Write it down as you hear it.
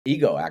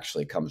ego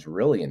actually comes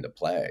really into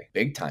play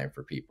big time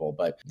for people.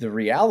 But the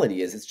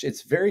reality is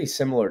it's very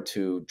similar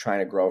to trying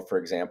to grow, for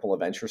example, a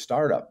venture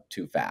startup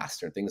too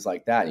fast or things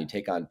like that. And you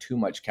take on too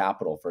much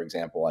capital, for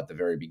example, at the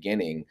very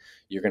beginning,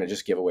 you're going to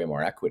just give away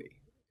more equity.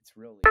 It's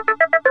really...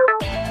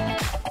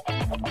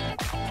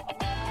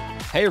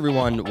 Hey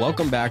everyone,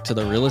 welcome back to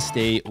the Real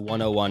Estate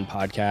 101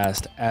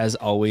 podcast. As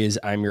always,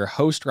 I'm your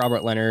host,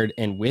 Robert Leonard,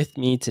 and with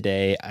me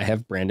today, I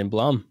have Brandon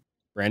Blum.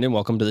 Brandon,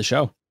 welcome to the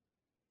show.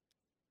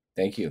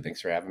 Thank you. Thanks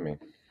for having me.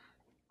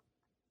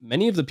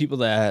 Many of the people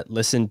that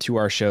listen to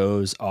our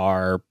shows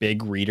are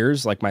big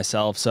readers like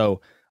myself.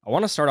 So I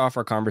want to start off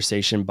our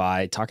conversation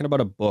by talking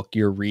about a book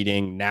you're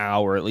reading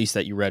now, or at least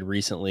that you read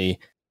recently.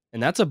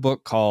 And that's a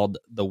book called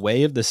The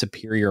Way of the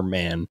Superior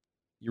Man.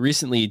 You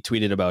recently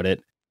tweeted about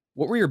it.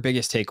 What were your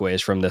biggest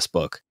takeaways from this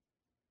book?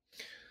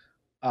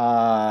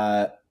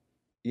 Yeah,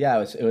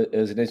 it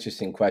was an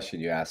interesting question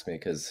you asked me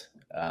because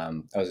I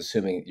was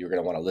assuming you were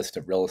going to want a list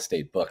of real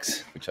estate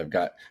books, which I've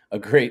got a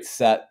great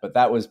set, but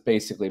that was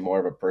basically more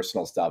of a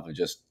personal stuff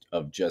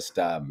of just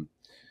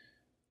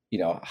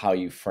how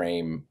you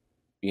frame,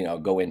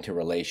 go into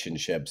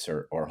relationships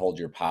or hold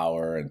your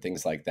power and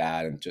things like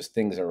that, and just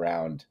things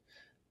around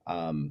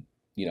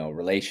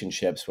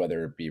relationships,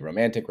 whether it be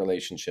romantic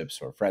relationships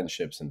or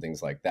friendships and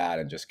things like that,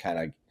 and just kind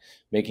of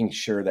making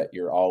sure that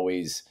you're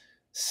always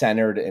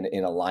centered and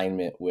in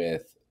alignment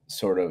with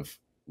sort of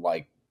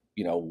like,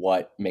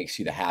 what makes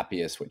you the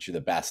happiest, what you're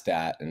the best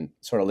at, and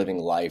sort of living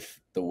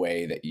life the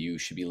way that you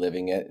should be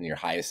living it in your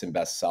highest and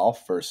best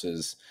self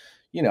versus,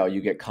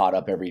 you get caught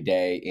up every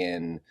day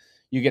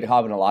you get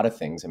caught up in a lot of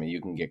things. I mean,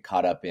 you can get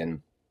caught up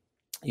in,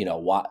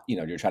 what,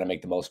 you're trying to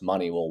make the most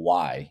money. Well,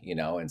 why,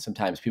 and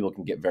sometimes people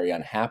can get very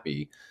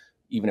unhappy,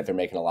 even if they're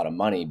making a lot of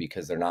money,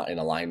 because they're not in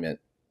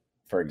alignment,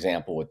 for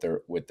example,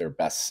 with their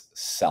best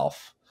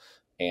self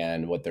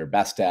and what they're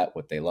best at,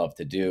 what they love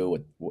to do,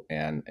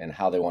 and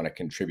how they want to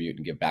contribute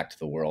and give back to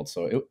the world.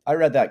 So I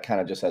read that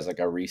kind of just as like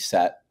a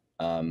reset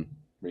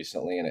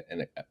recently,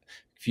 and a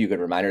few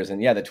good reminders.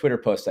 And yeah, the Twitter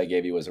post I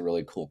gave you was a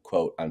really cool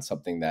quote on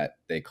something that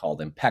they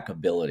called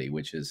impeccability,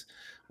 which is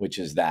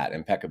that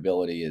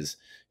impeccability is,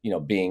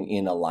 being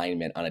in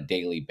alignment on a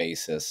daily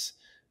basis,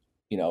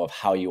 of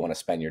how you want to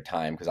spend your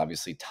time, because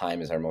obviously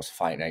time is our most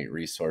finite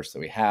resource that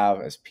we have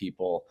as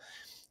people.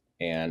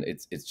 And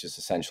it's just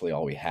essentially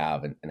all we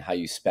have, and how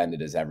you spend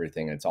it is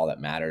everything. And it's all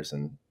that matters.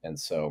 And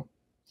so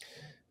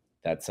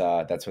that's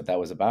what that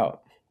was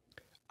about.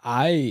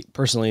 I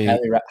personally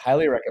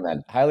highly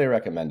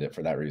recommend it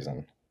for that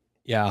reason.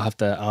 Yeah, I'll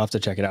have to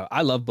check it out.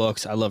 I love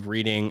books. I love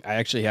reading. I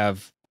actually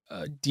have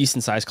a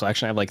decent sized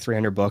collection. I have like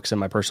 300 books in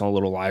my personal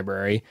little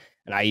library.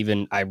 And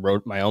I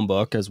wrote my own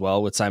book as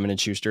well with Simon &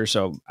 Schuster.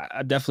 So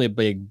I'm definitely a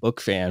big book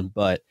fan,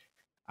 but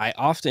I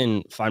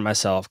often find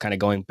myself kind of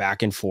going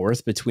back and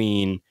forth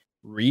between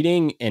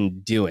reading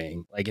and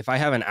doing. Like if I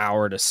have an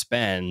hour to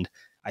spend,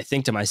 I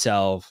think to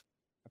myself,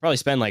 I probably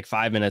spend like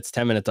 5 minutes,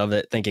 10 minutes of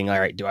it thinking, all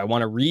right, do I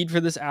want to read for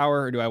this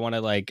hour, or do I want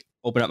to like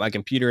open up my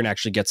computer and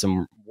actually get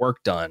some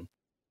work done?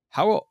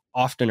 How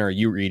often are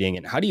you reading,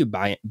 and how do you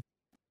balance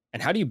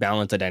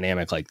a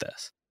dynamic like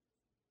this?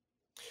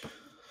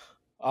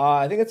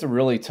 I think it's a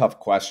really tough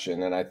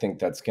question, and I think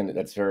that's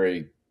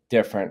very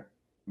different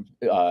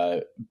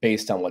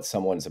based on what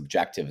someone's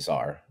objectives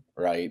are,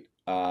 right?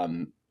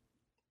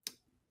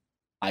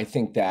 I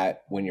think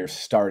that when you're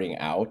starting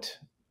out,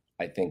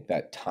 I think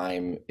that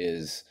time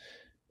is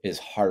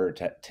harder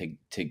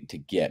to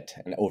get,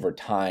 and over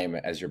time,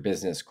 as your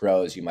business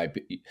grows, you might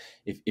be,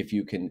 if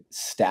you can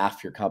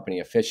staff your company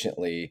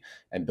efficiently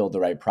and build the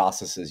right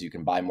processes, you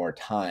can buy more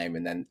time,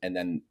 and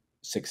then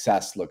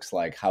success looks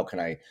like, how can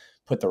I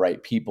put the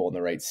right people in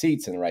the right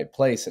seats in the right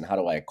place, and how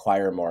do I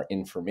acquire more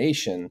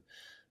information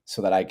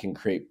so that I can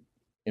create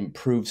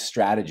improved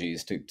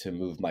strategies to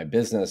move my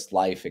business,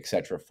 life,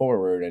 etc.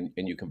 forward, and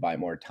you can buy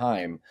more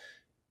time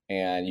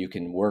and you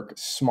can work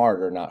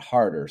smarter, not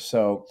harder.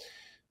 So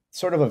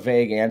sort of a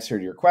vague answer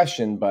to your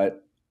question,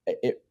 but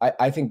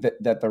I think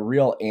that the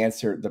real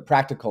answer, the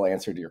practical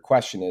answer to your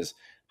question is,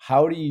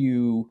 how do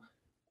you,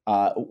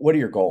 what are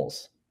your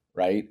goals,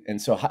 right?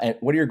 And so and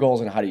what are your goals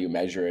and how do you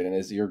measure it? And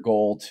is your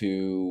goal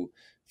to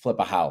flip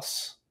a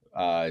house,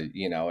 and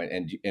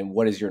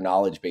what is your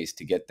knowledge base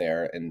to get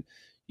there? And,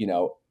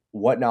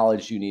 what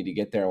knowledge do you need to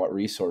get there, and what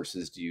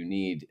resources do you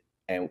need?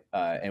 And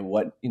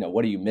what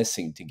are you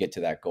missing to get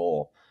to that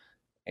goal?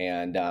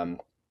 And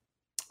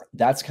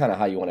that's kind of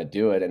how you want to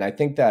do it. And I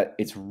think that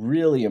it's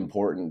really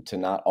important to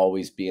not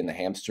always be in the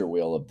hamster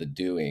wheel of the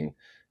doing,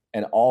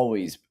 and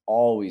always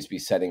be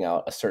setting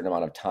out a certain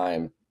amount of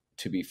time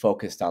to be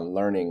focused on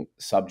learning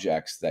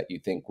subjects that you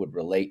think would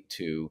relate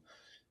to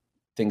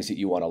things that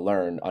you want to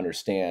learn,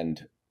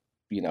 understand,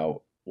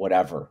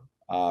 whatever.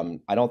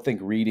 I don't think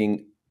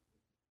reading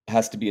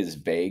has to be as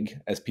vague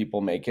as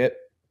people make it.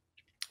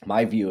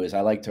 My view is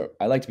I like to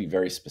be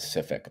very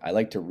specific. I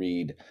like to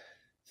read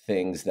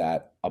things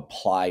that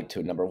apply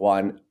to, number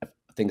one,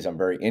 things I'm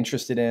very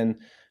interested in,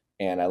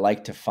 and I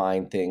like to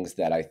find things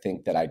that I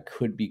think that I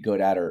could be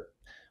good at,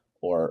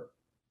 or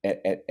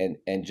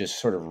and just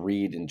sort of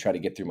read and try to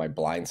get through my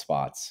blind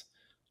spots.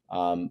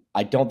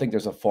 I don't think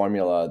there's a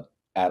formula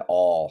at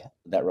all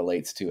that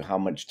relates to how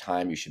much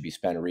time you should be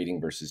spent reading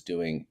versus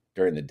doing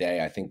during the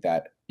day. I think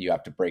that you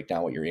have to break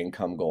down what your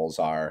income goals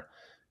are,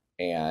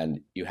 and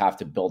you have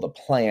to build a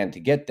plan to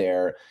get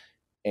there.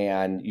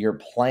 And your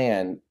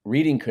plan,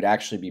 reading could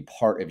actually be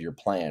part of your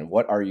plan.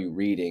 What are you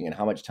reading and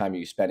how much time are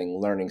you spending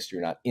learning, so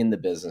you're not in the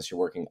business, you're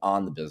working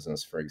on the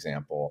business, for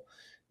example,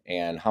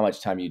 and how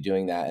much time are you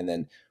doing that? And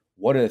then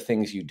what are the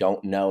things you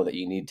don't know that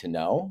you need to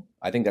know?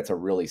 I think that's a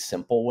really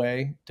simple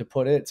way to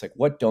put it. It's like,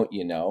 what don't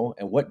you know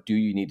and what do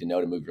you need to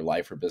know to move your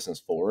life or business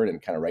forward,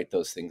 and kind of write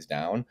those things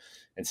down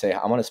and say,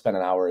 I'm going to spend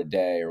an hour a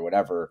day or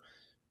whatever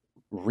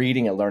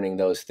reading and learning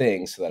those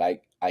things so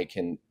that I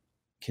can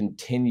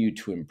continue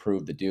to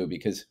improve the do.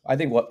 Because I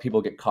think what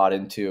people get caught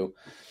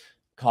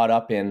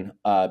up in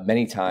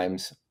many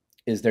times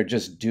is they're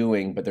just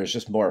doing, but there's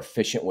just more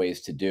efficient ways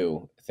to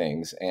do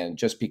things. And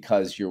just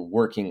because you're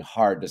working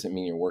hard doesn't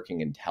mean you're working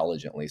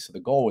intelligently. So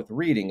the goal with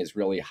reading is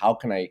really, how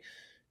can I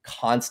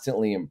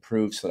constantly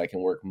improve so that I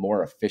can work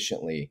more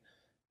efficiently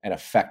and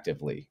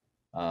effectively?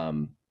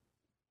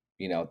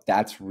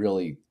 That's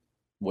really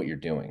what you're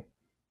doing.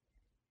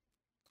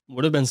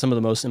 What have been some of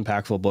the most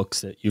impactful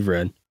books that you've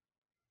read?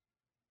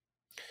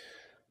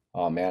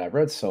 Oh man, I've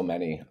read so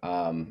many.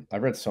 I've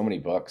read so many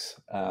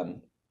books.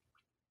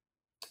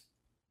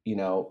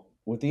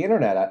 With the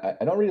internet,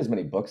 I don't read as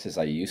many books as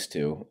I used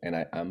to,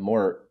 and I'm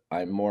more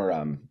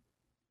um,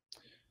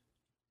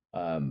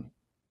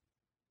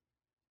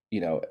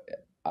 you know,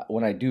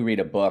 when I do read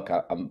a book,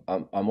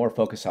 I'm more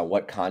focused on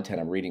what content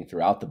I'm reading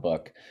throughout the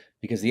book,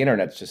 because the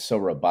internet's just so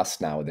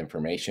robust now with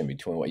information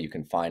between what you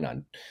can find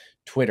on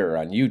Twitter,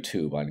 on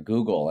YouTube, on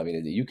Google. I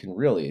mean, you can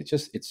really,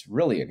 it's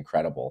really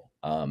incredible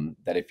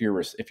that if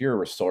you're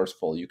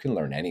resourceful, you can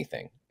learn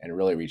anything and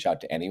really reach out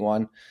to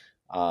anyone.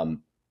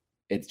 Um,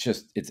 it's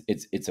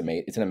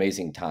an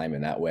amazing time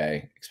in that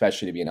way,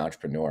 especially to be an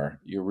entrepreneur.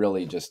 You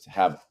really just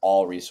have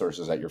all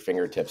resources at your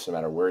fingertips, no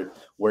matter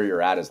where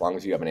you're at, as long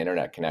as you have an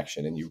internet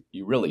connection, and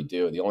you really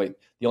do. The only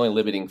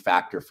limiting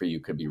factor for you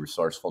could be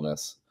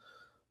resourcefulness.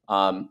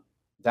 um,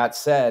 that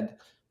said,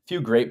 few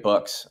great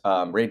books.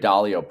 Ray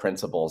Dalio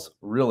Principles,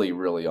 really,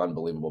 really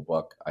unbelievable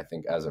book, I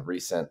think, as of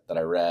recent, that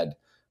I read.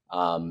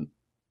 um,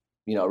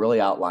 it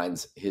really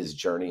outlines his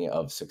journey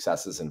of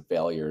successes and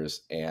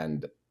failures,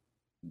 and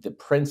the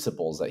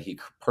principles that he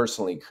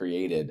personally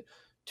created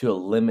to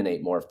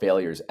eliminate more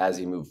failures as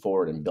he moved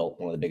forward and built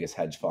one of the biggest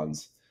hedge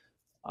funds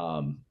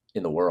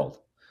in the world.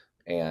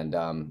 And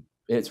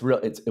it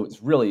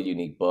was really a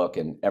unique book,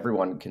 and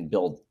everyone can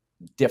build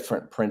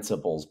different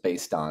principles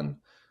based on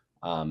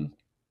um,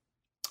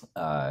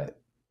 uh,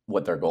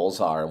 what their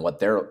goals are and what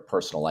their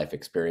personal life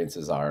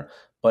experiences are.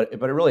 But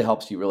it really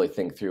helps you really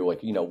think through,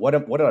 like, what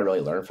did I really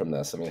learn from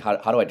this? I mean, how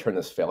do I turn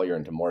this failure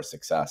into more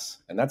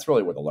success? And that's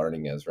really where the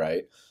learning is,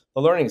 right?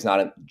 The learning is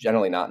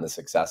generally not in the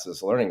successes.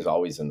 The learning is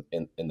always in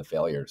the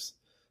failures.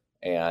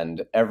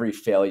 And every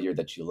failure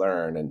that you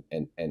learn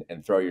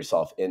and throw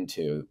yourself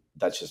into,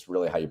 that's just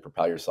really how you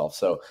propel yourself.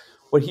 So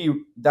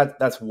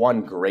that's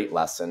one great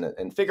lesson,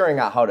 and figuring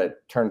out how to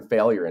turn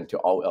failure into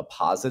a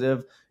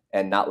positive,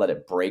 and not let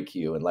it break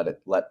you, and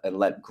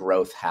let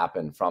growth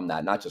happen from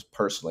that, not just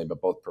personally but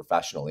both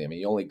professionally. I mean,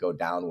 you only go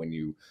down when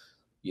you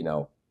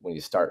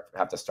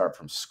have to start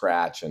from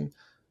scratch, and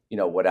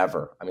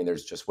whatever. I mean,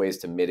 there's just ways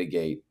to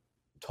mitigate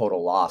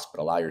total loss,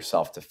 but allow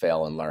yourself to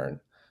fail and learn.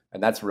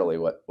 And that's really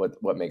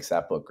what makes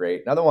that book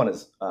great. Another one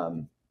is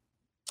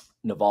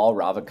Naval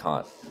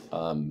Ravikant,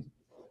 um,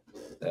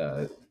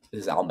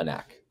 his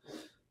Almanac.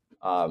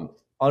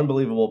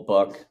 Unbelievable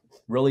book.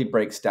 Really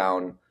breaks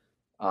down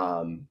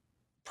um,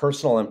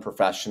 personal and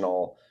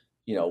professional,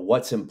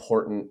 what's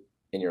important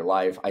in your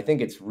life. I think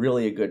it's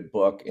really a good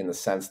book in the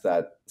sense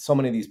that so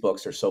many of these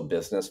books are so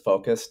business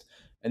focused,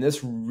 and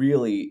this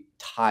really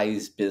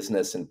ties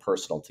business and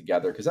personal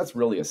together, because that's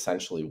really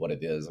essentially what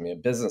it is. I mean, a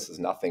business is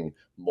nothing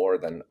more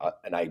than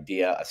an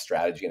idea, a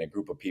strategy, and a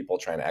group of people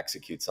trying to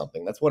execute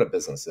something. That's what a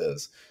business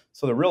is.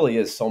 So there really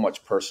is so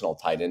much personal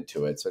tied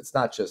into it. So it's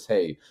not just,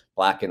 hey,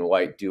 black and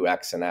white, do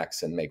X and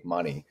X and make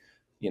money.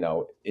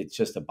 It's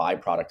just a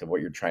byproduct of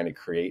what you're trying to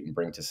create and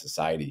bring to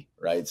society,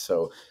 right?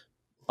 So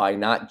by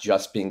not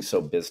just being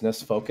so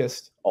business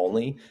focused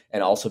only,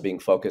 and also being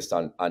focused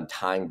on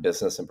tying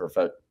business and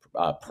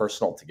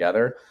personal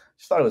together, I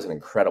just thought it was an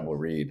incredible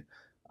read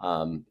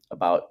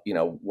about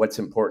what's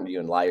important to you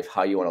in life,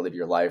 how you want to live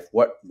your life,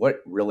 what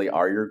really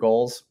are your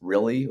goals,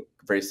 really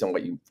based on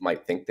what you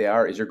might think they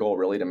are. Is your goal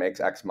really to make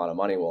X amount of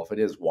money? Well, if it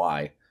is,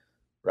 why?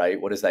 Right?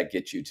 What does that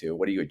get you to?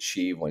 What do you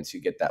achieve once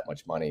you get that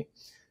much money?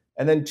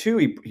 And then two,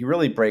 he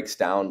really breaks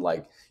down,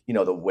 like,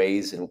 the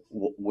ways in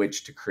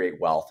which to create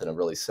wealth in a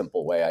really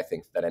simple way, I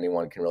think, that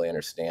anyone can really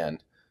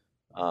understand.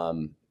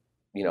 Um,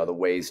 the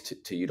ways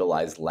to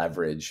utilize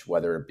leverage,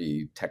 whether it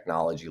be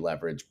technology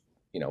leverage,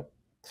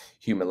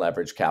 human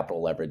leverage,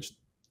 capital leverage,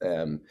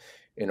 um,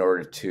 in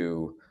order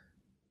to,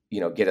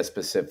 get a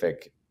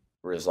specific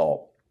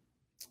result.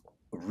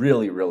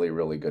 Really, really,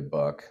 really good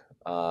book.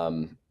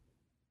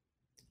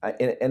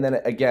 And then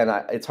again,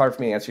 it's hard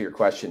for me to answer your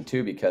question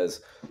too,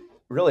 because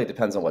really it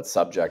depends on what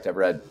subject. I've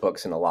read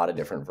books in a lot of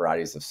different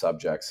varieties of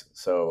subjects.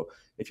 So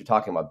if you're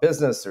talking about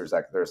business, there's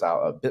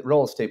out a bit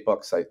real estate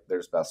books.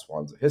 There's best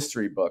ones,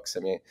 history books. I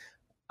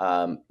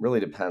mean, really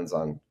depends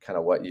on kind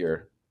of what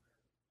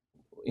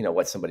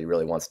what somebody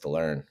really wants to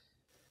learn.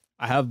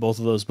 I have both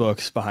of those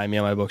books behind me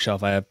on my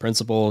bookshelf. I have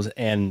Principles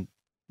and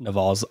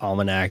Naval's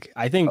Almanac.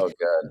 Oh,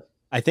 good.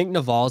 I think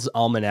Naval's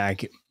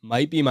Almanac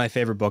might be my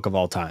favorite book of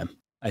all time.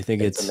 I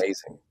think It's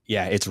amazing.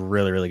 yeah, it's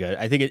really, really good.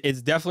 I think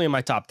it's definitely in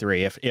my top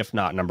three, if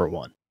not number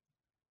one.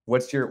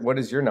 What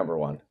is your number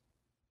one?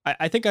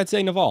 I think I'd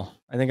say Naval.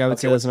 I think I would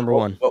Okay, say that's number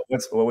one.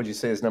 what would you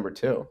say is number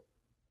two?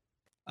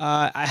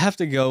 I have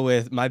to go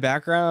with my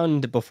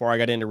background before I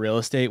got into real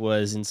estate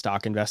was in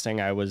stock investing.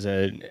 I was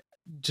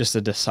just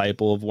a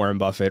disciple of Warren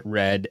Buffett,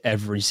 read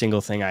every single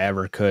thing I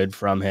ever could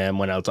from him,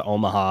 went out to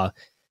Omaha.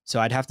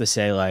 So I'd have to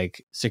say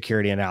like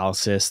Security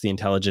Analysis, The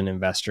Intelligent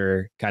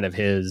Investor, kind of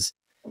his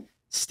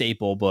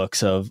staple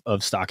books of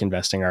stock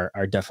investing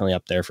are definitely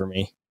up there for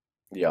me.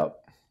 Yep.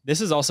 This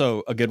is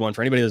also a good one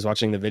for anybody that's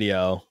watching the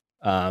video.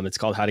 It's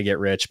called How to Get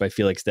Rich by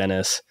Felix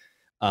Dennis.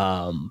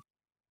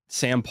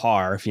 Sam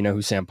Parr, if you know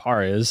who Sam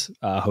Parr is,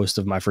 host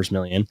of My First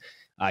Million,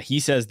 he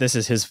says this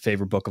is his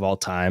favorite book of all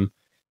time.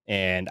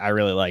 And I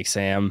really like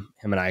Sam.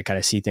 Him and I kind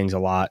of see things a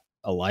lot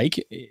alike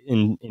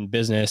in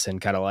business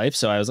and kind of life.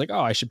 So I was like,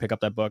 oh, I should pick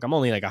up that book. I'm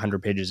only like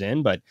 100 pages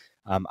in, but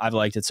I've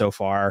liked it so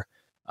far.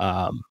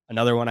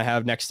 Another one I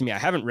have next to me, I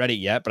haven't read it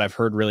yet, but I've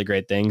heard really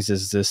great things,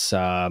 is this,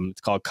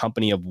 it's called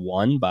Company of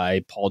One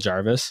by Paul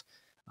Jarvis.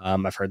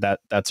 I've heard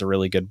that's a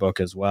really good book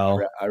as well.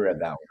 I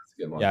read that one. It's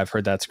a good one. Yeah, I've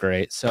heard that's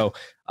great. So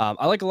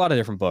I like a lot of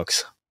different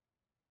books.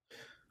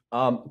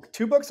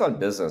 Two books on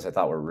business I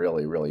thought were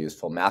really, really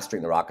useful.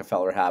 Mastering the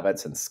Rockefeller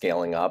Habits and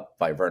Scaling Up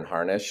by Vern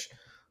Harnish.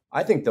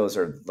 I think those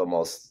have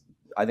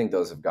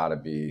got to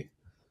be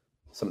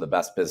some of the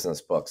best business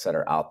books that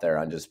are out there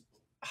on just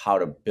how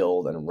to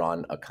build and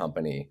run a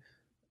company,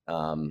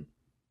 and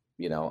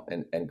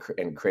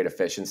create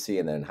efficiency,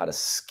 and then how to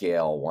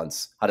scale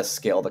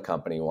the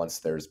company once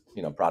there's,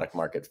 product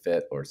market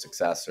fit or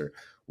success or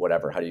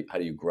whatever. How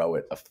do you grow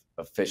it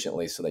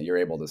efficiently so that you're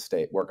able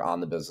to work on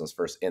the business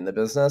first in the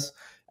business,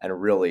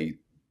 and really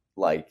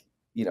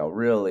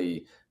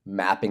really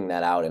mapping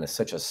that out in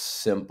such a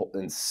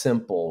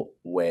simple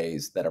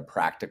ways that are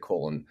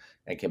practical and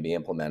can be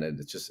implemented.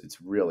 It's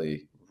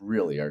really,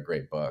 really are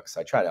great books.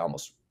 I try to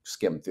almost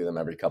skim through them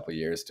every couple of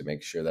years to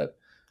make sure that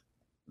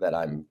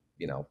I'm,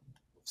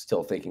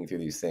 still thinking through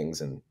these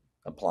things and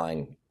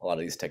applying a lot of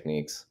these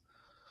techniques.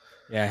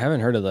 Yeah, I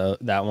haven't heard of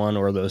that one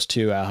or those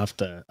two. I'll have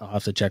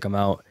to check them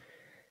out.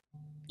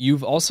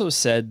 You've also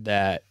said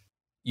that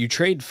you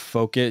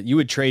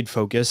would trade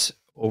focus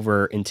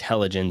over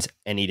intelligence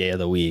any day of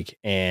the week.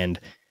 And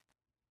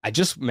I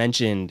just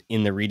mentioned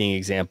in the reading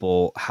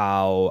example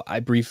how I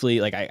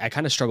briefly, I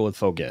kind of struggle with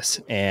focus,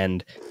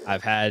 and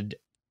I've had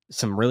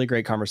some really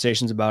great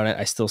conversations about it.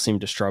 I still seem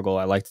to struggle.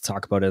 I like to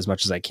talk about it as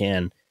much as I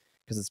can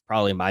because it's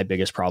probably my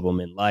biggest problem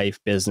in life,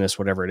 business,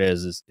 whatever it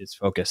is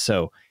focus.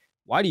 So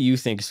why do you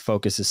think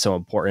focus is so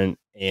important,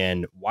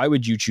 and why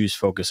would you choose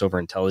focus over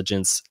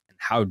intelligence, and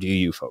how do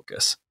you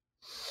focus?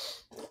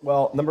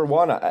 Well, number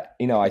one,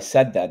 I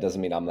said that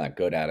doesn't mean I'm not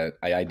good at it.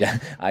 I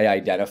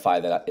identify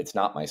that it's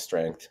not my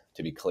strength,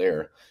 to be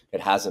clear. It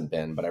hasn't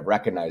been, but I've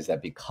recognized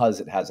that because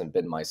it hasn't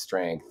been my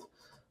strength,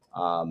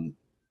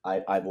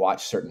 I've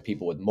watched certain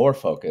people with more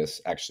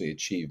focus actually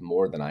achieve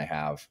more than I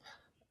have.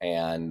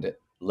 And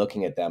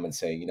looking at them and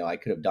saying, I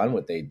could have done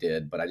what they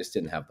did, but I just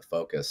didn't have the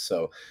focus.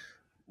 So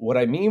what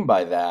I mean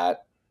by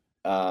that,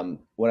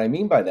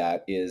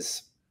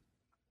 is,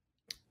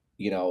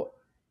 a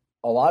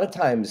lot of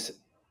times,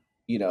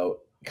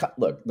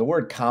 look, the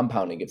word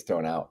compounding gets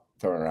thrown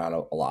around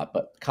a lot,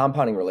 but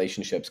compounding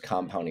relationships,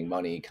 compounding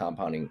money,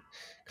 compounding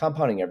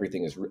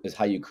everything is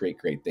how you create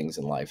great things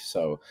in life.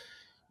 So,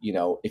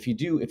 if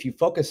you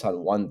focus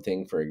on one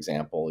thing, for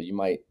example, you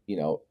might,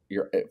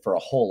 you're for a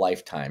whole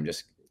lifetime,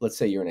 just let's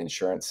say you're an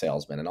insurance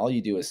salesman and all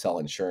you do is sell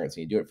insurance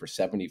and you do it for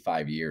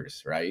 75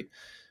 years, right?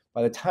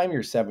 By the time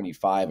you're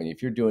 75, and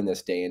if you're doing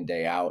this day in,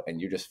 day out, and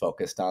you're just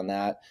focused on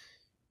that,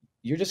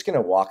 you're just going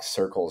to walk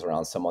circles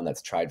around someone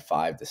that's tried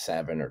 5 to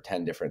 7 or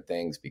 10 different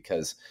things,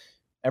 because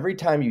every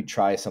time you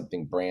try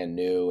something brand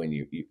new and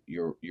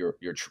you're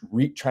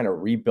trying to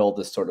rebuild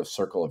this sort of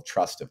circle of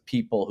trust of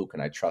people, who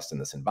can I trust in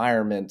this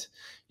environment?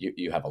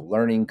 You have a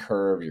learning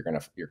curve. You're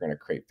gonna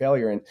create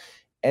failure,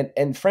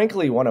 and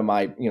frankly, one of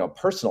my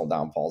personal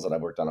downfalls that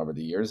I've worked on over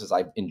the years is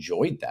I've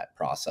enjoyed that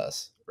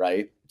process,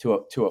 right,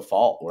 to a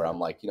fault, where I'm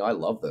like, I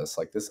love this,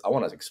 like this, I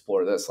want to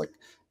explore this, like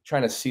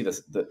trying to see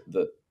this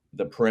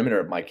the perimeter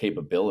of my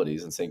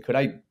capabilities and saying, could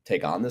I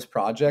take on this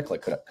project?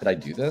 Like, could I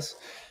do this?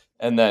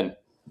 And then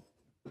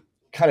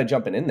kind of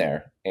jumping in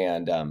there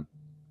and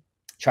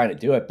trying to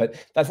do it. But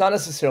that's not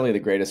necessarily the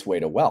greatest way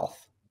to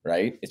wealth,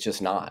 right? It's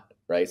just not,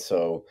 right?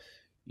 So,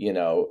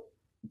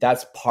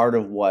 that's part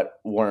of what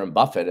Warren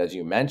Buffett, as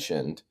you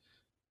mentioned,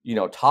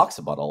 talks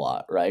about a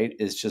lot, right?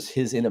 Is just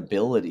his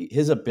ability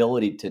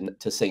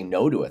to say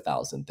no to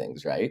 1,000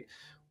 things, right?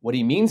 What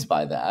he means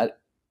by that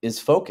is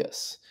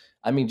focus.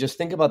 I mean, just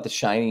think about the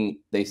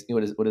shiny.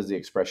 What is the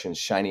expression?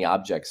 Shiny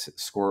objects,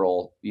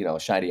 squirrel.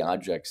 Shiny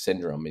object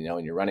syndrome.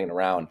 And you're running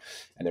around,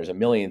 and there's a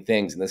million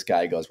things, and this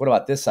guy goes, "What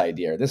about this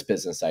idea or this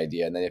business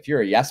idea?" And then if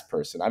you're a yes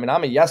person, I mean,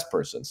 I'm a yes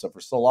person, so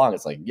for so long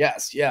it's like,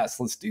 yes, yes,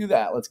 let's do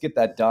that, let's get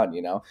that done.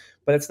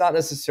 But it's not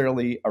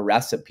necessarily a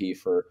recipe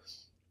for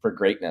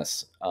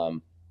greatness.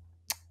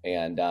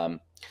 And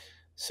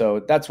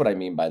so that's what I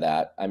mean by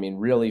that. I mean,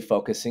 really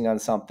focusing on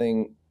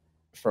something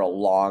for a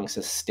long,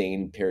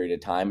 sustained period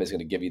of time is going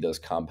to give you those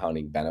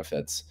compounding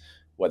benefits,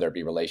 whether it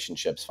be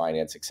relationships,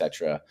 finance,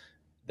 etc.,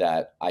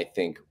 that I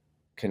think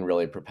can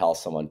really propel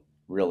someone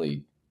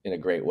really in a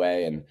great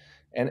way. And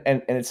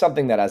it's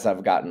something that as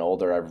I've gotten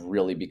older, I've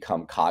really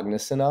become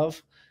cognizant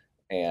of.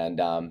 And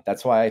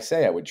that's why I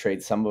say I would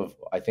trade some of,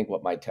 I think,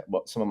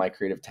 what some of my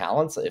creative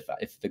talents.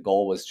 If the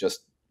goal was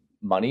just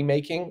money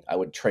making, I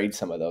would trade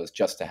some of those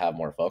just to have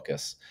more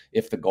focus.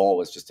 If the goal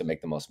was just to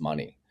make the most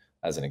money,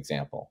 as an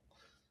example.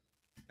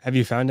 Have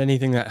you found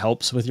anything that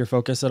helps with your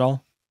focus at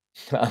all?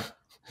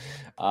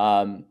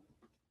 um,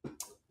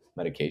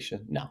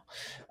 Medication? No.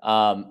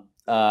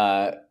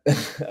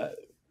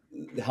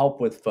 Help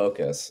with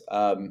focus.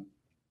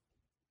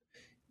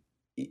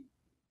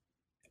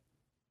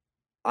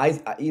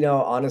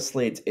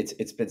 Honestly,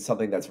 it's been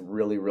something that's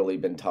really, really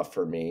been tough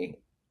for me.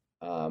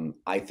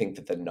 I think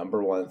that the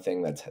number one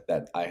thing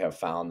that I have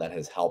found that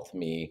has helped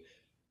me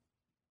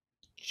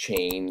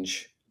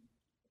change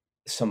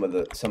some of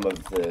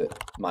the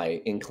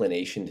my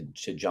inclination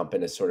to jump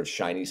into sort of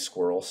shiny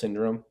squirrel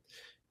syndrome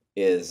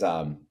is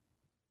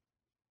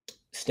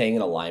staying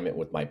in alignment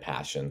with my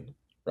passion,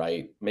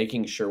 right?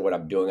 Making sure what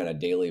I'm doing on a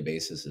daily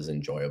basis is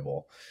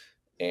enjoyable,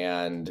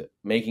 and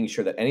making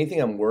sure that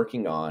anything I'm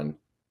working on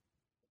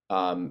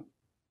um,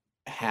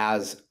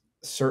 has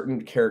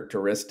certain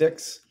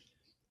characteristics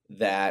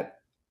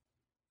that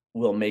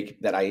will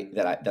make that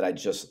I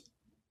just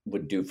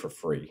would do for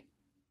free,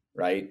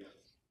 right?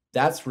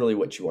 That's really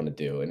what you want to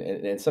do.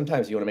 And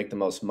sometimes you want to make the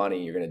most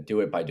money, you're going to do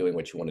it by doing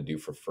what you want to do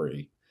for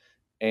free.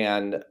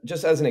 And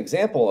just as an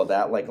example of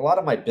that, like a lot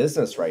of my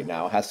business right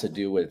now has to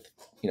do with,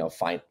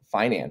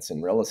 finance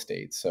and real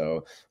estate.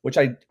 So, which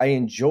I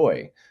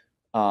enjoy.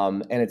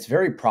 And it's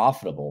very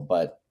profitable,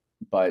 but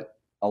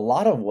a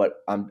lot of what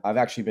I've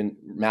actually been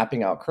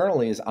mapping out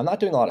currently is I'm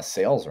not doing a lot of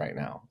sales right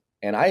now.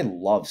 And I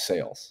love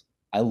sales.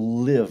 I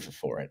live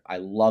for it. I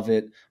love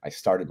it. I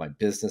started my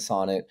business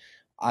on it.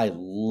 I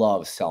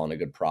love selling a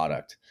good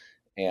product.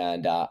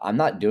 And I'm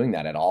not doing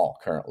that at all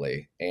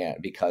currently, and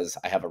because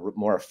I have a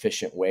more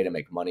efficient way to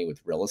make money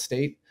with real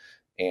estate,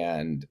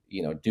 and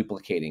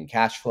duplicating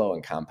cash flow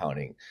and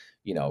compounding,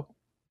 you know,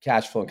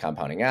 cash flow and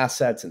compounding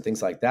assets and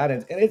things like that.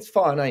 And it's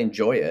fun. I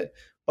enjoy it.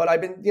 But I've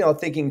been,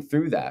 thinking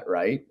through that,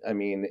 right? I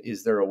mean,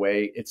 is there a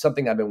way? It's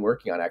something I've been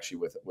working on actually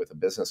with a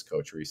business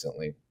coach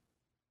recently,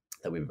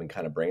 that we've been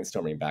kind of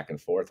brainstorming back and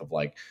forth of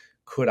like,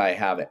 could I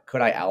have it?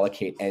 Could I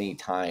allocate any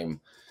time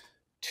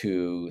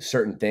to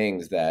certain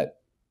things that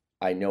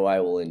I know I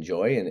will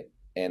enjoy,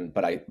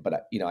 but I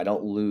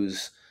don't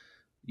lose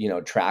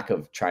track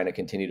of trying to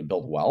continue to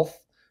build wealth.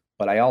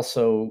 But I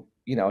also,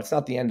 it's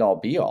not the end all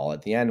be all.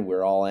 At the end, we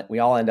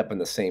all end up in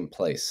the same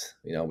place.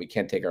 We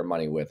can't take our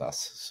money with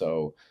us.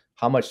 So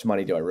how much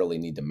money do I really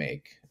need to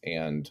make,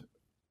 and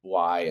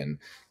why? And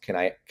can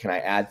I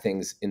add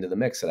things into the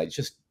mix that I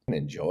just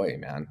enjoy,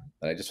 man,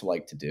 that I just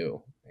like to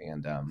do?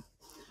 And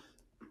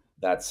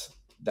that's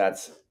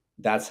that's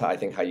that's how I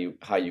think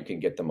how you can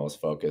get the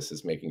most focus,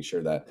 is making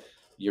sure that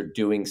you're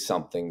doing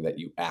something that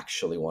you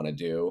actually want to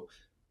do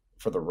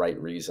for the right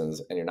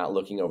reasons, and you're not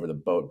looking over the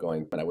boat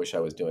going, but I wish I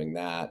was doing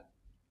that.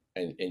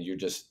 And you're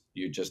just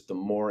the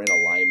more in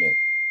alignment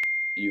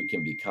you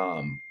can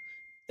become,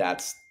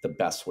 that's the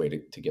best way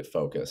to get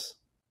focus.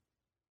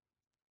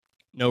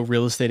 No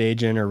real estate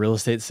agent or real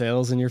estate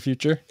sales in your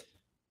future?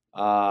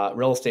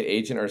 Real estate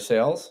agent or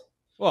sales?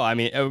 Well, I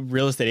mean, a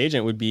real estate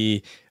agent would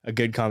be a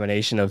good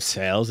combination of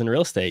sales and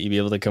real estate. You'd be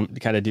able to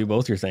kind of do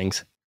both your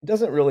things. It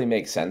doesn't really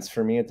make sense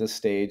for me at this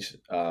stage.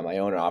 I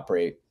own and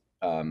operate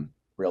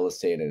real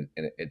estate, and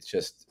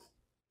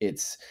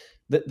it's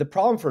the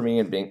problem for me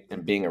in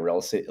being a real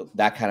estate,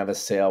 that kind of a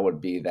sale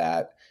would be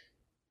that,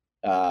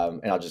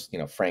 and I'll just,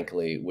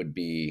 frankly, would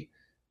be,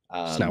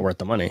 It's not um, worth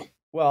the money.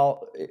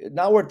 well,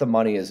 not worth the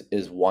money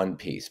is one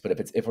piece, but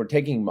if we're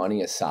taking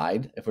money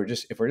aside, if we're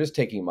just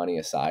taking money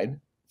aside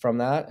from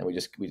that, and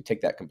we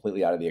take that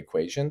completely out of the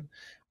equation,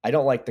 I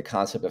don't like the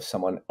concept of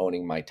someone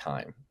owning my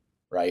time,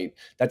 right?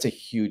 That's a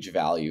huge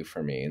value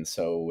for me. And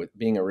so with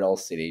being a real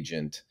estate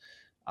agent,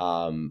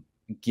 um,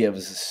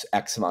 gives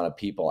X amount of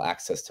people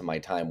access to my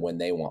time when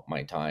they want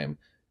my time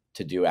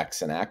to do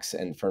X and X.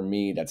 And for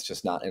me, that's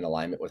just not in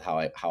alignment with how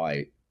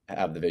I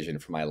have the vision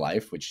for my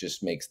life, which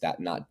just makes that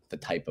not the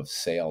type of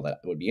sale that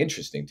would be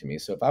interesting to me.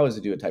 So if I was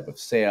to do a type of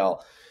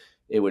sale,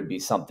 it would be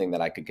something that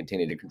I could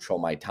continue to control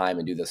my time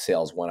and do the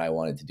sales when I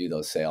wanted to do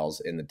those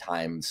sales in the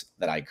times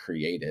that I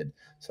created,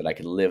 so that I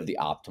could live the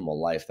optimal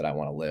life that I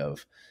want to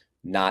live,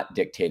 not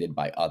dictated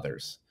by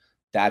others.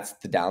 That's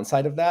the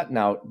downside of that.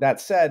 Now, that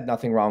said,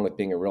 nothing wrong with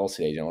being a real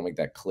estate agent. I want to make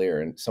that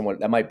clear. And someone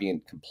that might be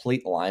in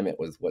complete alignment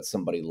with what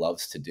somebody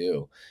loves to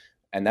do.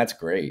 And that's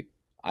great.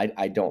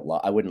 I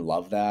wouldn't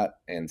love that.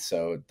 And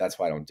so that's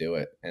why I don't do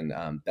it. And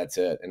that's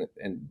it.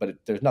 But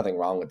there's nothing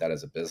wrong with that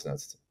as a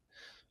business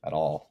at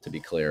all, to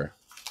be clear.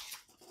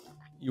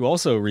 You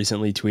also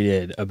recently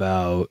tweeted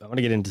about, I want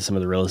to get into some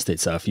of the real estate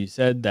stuff. You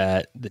said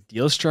that the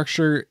deal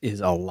structure is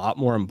a lot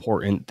more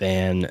important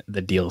than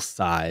the deal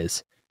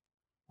size.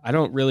 I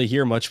don't really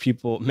hear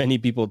many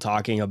people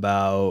talking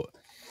about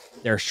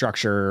their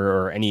structure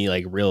or any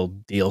like real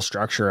deal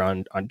structure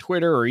on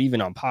Twitter or even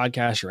on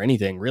podcasts or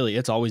anything. Really,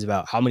 it's always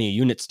about how many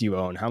units do you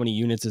own? How many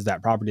units is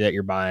that property that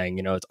you're buying?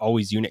 You know, it's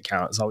always unit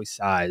count. It's always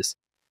size.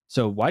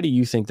 So why do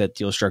you think that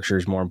deal structure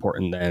is more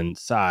important than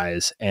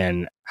size?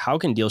 And how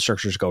can deal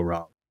structures go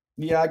wrong?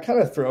 Yeah, I kind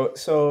of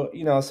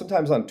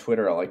sometimes on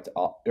Twitter,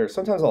 or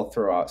sometimes I'll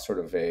throw out sort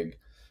of vague,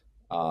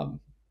 um,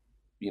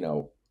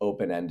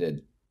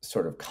 open-ended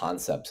sort of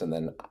concepts. And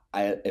then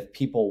if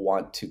people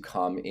want to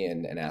come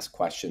in and ask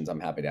questions, I'm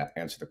happy to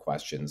answer the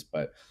questions.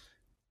 But,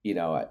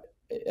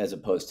 as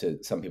opposed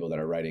to some people that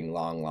are writing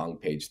long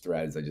page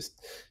threads, I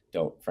just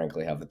don't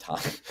frankly have the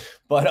time.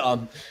 But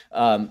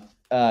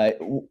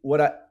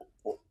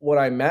what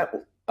I meant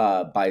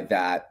by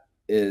that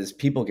is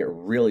people get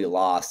really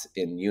lost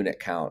in unit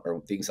count or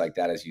things like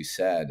that, as you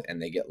said,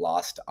 and they get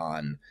lost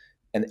on,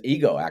 and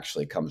ego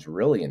actually comes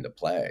really into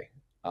play,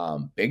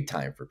 big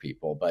time for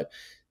people. But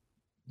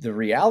the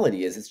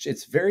reality is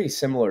it's very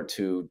similar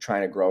to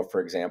trying to grow,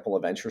 for example, a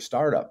venture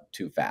startup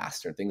too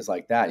fast or things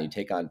like that. And you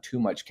take on too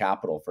much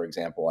capital, for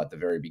example, at the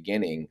very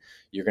beginning,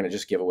 you're going to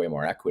just give away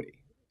more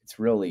equity. It's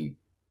really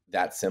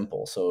that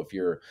simple. So if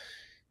you're,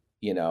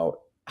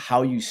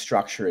 how you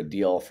structure a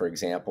deal, for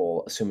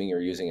example, assuming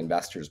you're using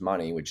investors'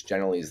 money, which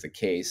generally is the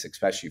case,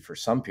 especially for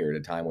some period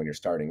of time when you're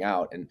starting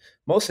out, and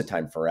most of the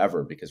time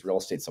forever, because real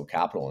estate's so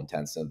capital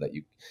intensive that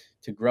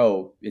to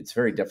grow, it's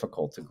very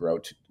difficult to grow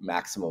to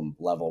maximum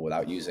level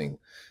without using,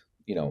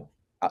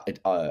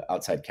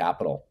 outside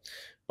capital.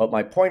 But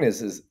my point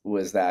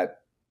was that,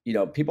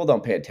 people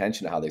don't pay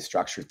attention to how they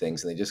structure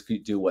things, and they just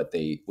do what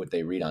they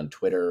read on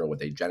Twitter or what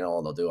they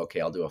general. They'll do, okay,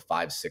 I'll do a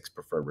 5-6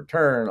 preferred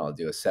return. I'll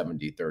do a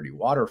 70-30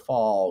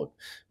 waterfall,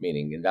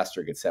 meaning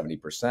investor gets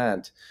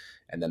 70%.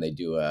 And then they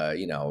do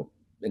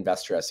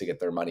investor has to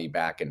get their money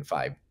back in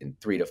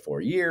 3 to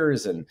 4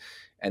 years. And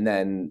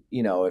then,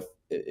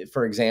 if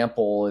for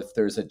example, if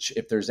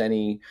there's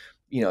any,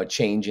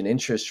 change in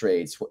interest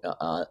rates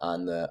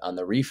on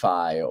the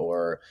refi,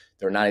 or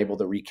they're not able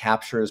to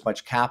recapture as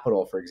much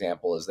capital, for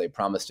example, as they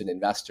promised an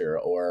investor,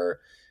 or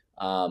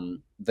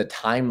the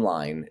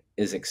timeline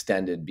is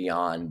extended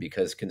beyond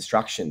because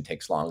construction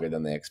takes longer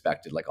than they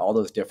expected, like all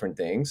those different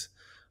things,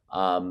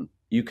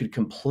 you could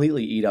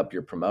completely eat up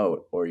your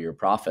promote or your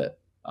profit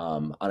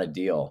on a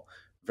deal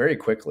very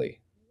quickly,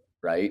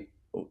 right?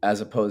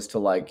 As opposed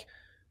to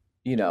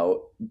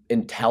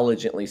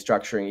intelligently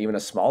structuring even a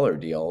smaller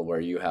deal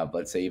where you have,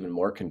 let's say, even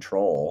more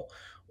control,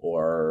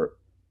 or,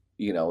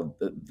 you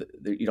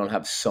don't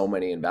have so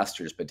many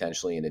investors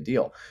potentially in a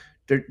deal.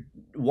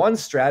 One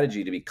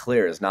strategy, to be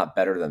clear, is not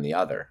better than the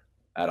other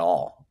at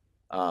all.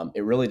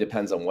 It really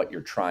depends on what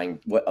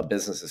a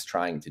business is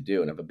trying to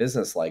do. And if a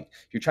business, like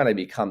you're trying to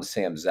become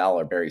Sam Zell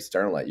or Barry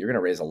Sternlight, you're going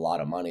to raise a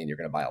lot of money and you're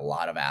going to buy a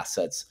lot of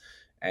assets,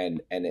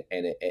 and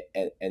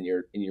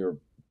your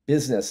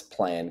business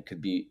plan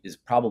is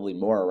probably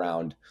more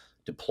around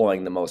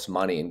deploying the most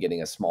money and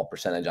getting a small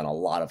percentage on a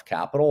lot of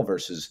capital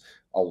versus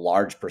a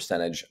large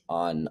percentage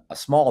on a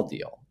small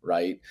deal,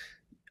 right?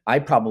 I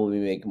probably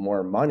make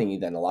more money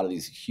than a lot of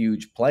these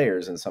huge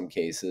players in some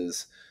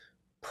cases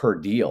per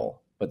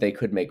deal, but they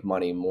could make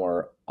money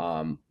more,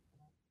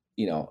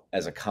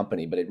 as a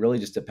company. But it really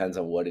just depends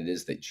on what it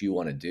is that you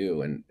want to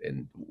do,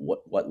 and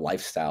what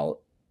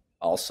lifestyle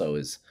also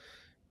is,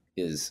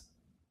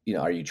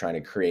 are you trying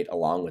to create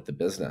along with the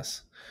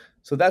business?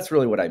 So that's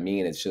really what I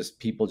mean. It's just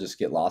people just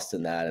get lost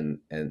in that, and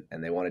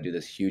they want to do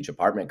this huge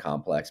apartment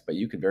complex, but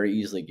you could very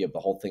easily give the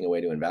whole thing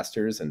away to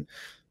investors. And,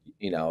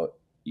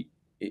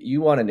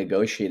 you want to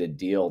negotiate a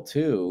deal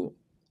too,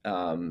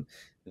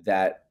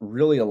 that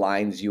really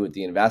aligns you with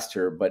the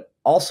investor, but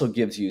also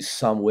gives you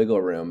some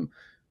wiggle room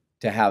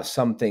to have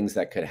some things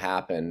that could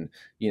happen.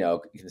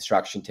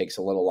 Construction takes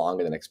a little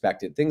longer than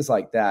expected, things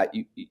like that.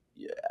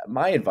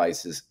 My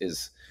advice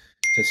is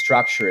to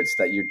structure it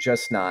so that you're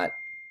just not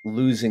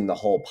losing the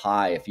whole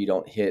pie if you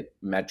don't hit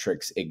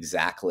metrics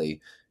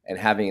exactly, and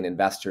having an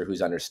investor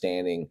who's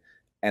understanding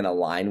and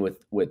aligned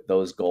with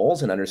those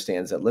goals, and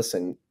understands that,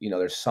 listen,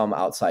 there's some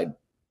outside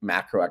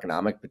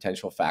macroeconomic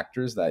potential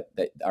factors that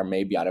are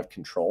maybe out of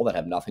control, that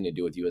have nothing to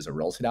do with you as a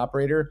real estate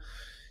operator.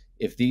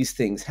 If these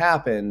things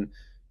happen,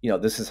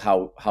 this is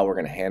how we're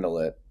going to handle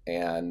it.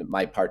 And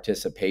my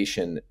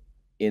participation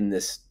in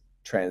this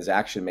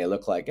transaction may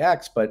look like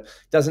X, but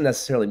doesn't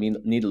necessarily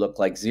need to look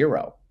like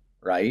zero,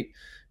 right?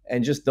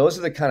 And just those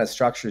are the kind of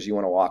structures you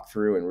want to walk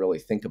through and really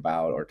think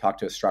about, or talk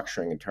to a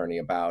structuring attorney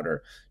about,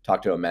 or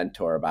talk to a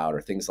mentor about,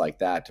 or things like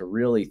that, to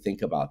really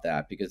think about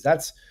that, because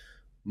that's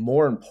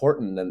more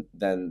important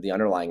than the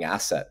underlying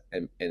asset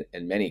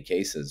in many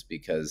cases,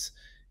 because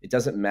it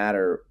doesn't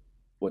matter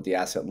what the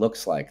asset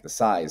looks like, the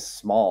size,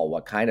 small,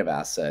 what kind of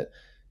asset.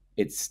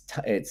 It's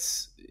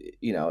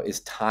is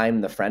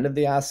time the friend of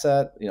the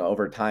asset?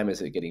 Over time,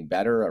 is it getting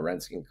better? Are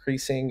rents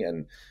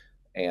increasing?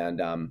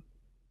 And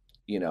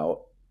you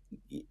know,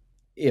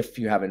 if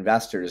you have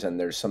investors and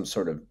there's some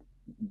sort of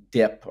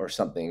dip or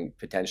something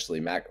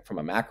potentially from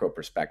a macro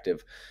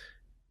perspective,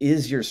 do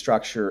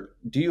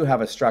you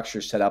have a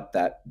structure set up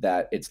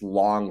that it's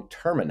long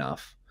term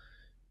enough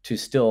to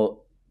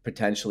still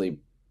potentially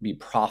be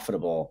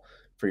profitable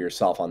for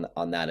yourself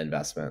on that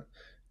investment?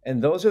 And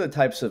those are the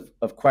types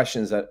of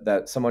questions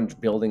that someone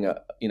building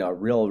a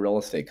real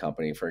estate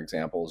company, for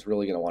example, is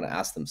really going to want to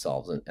ask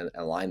themselves, and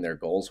align their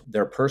goals,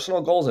 their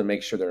personal goals, and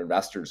make sure their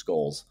investors'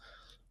 goals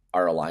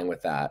are aligned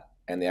with that,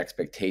 and the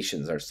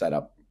expectations are set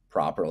up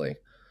properly.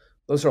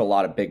 Those are a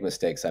lot of big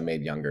mistakes I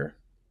made younger.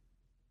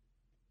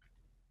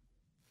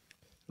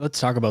 Let's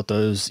talk about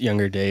those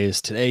younger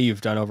days. Today,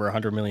 you've done over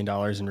 $100 million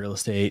in real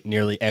estate,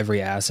 nearly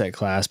every asset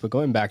class. But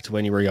going back to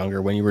when you were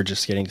younger, when you were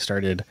just getting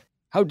started,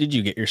 how did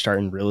you get your start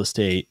in real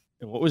estate?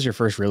 And what was your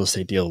first real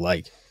estate deal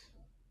like?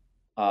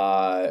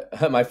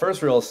 My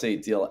first real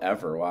estate deal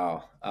ever.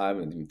 Wow. I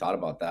haven't even thought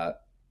about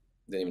that.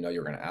 Didn't even know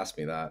you were going to ask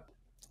me that.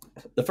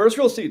 The first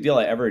real estate deal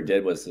I ever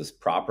did was this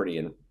property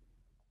in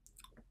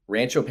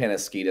Rancho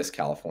Penasquitos,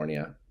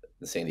 California,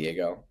 in San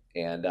Diego.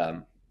 And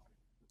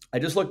I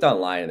just looked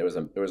online, and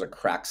there was a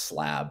cracked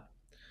slab.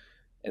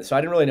 And so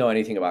I didn't really know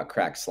anything about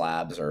cracked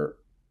slabs or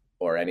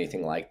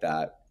anything like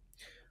that.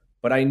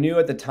 But I knew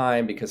at the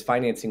time, because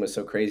financing was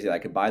so crazy, that I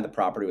could buy the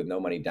property with no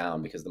money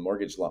down, because the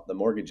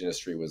mortgage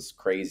industry was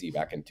crazy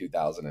back in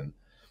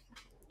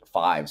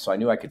 2005. So I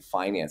knew I could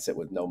finance it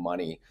with no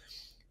money.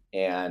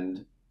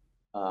 And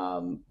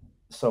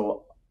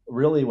so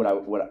really,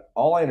 what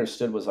all I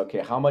understood was, okay,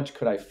 how much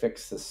could I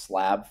fix this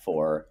slab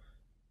for,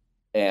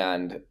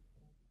 and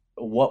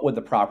what would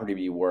the property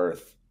be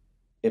worth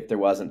if there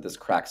wasn't this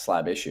cracked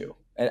slab issue?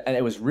 And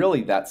it was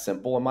really that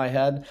simple in my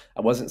head.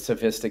 I wasn't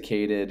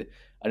sophisticated.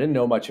 I didn't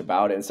know much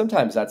about it. And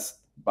sometimes that's,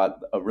 but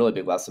a really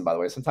big lesson, by the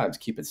way. Sometimes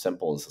keep it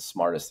simple is the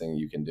smartest thing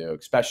you can do,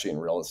 especially in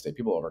real estate.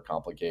 People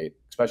overcomplicate,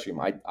 especially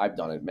I've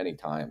done it many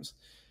times.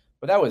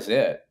 But that was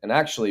it. And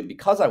actually,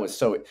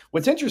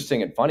 what's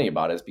interesting and funny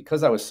about it is,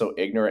 because I was so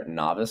ignorant and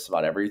novice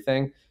about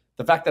everything,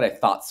 the fact that I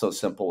thought so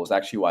simple was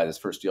actually why this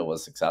first deal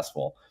was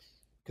successful.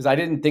 Because I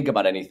didn't think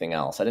about anything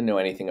else. I didn't know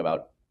anything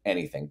about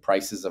anything,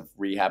 prices of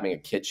rehabbing a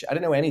kitchen. I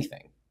didn't know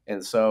anything.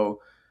 And so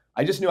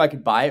I just knew I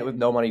could buy it with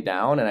no money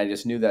down. And I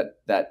just knew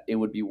that it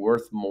would be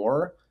worth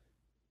more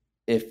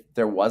if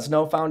there was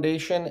no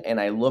foundation. And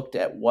I looked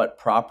at what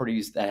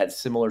properties that had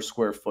similar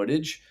square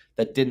footage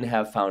that didn't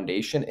have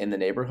foundation in the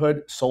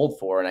neighborhood sold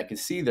for. And I could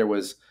see there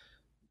was,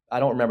 I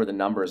don't remember the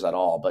numbers at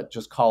all, but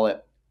just call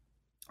it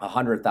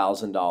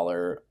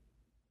 $100,000,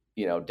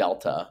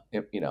 delta,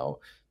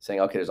 saying,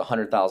 okay, there's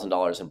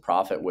 $100,000 in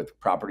profit with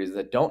properties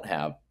that don't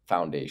have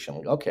foundation.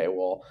 Like, okay,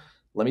 well,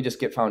 let me just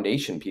get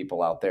foundation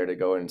people out there to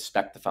go and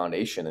inspect the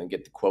foundation and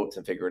get the quotes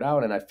and figure it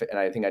out. And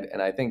I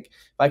think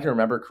if I can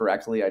remember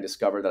correctly, I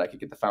discovered that I could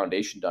get the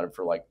foundation done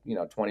for, like,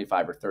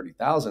 25 or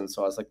 30,000.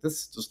 So I was like,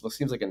 this just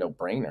seems like a no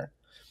brainer.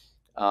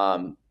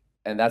 And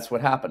that's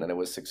what happened. And it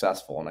was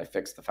successful. And I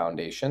fixed the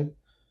foundation,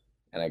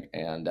 and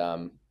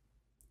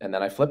then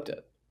I flipped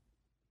it.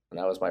 And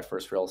that was my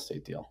first real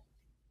estate deal.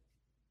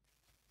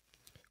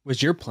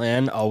 Was your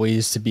plan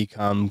always to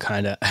become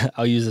kind of,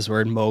 I'll use this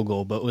word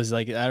mogul, but was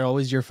like that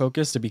always your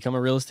focus to become a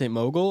real estate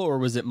mogul? Or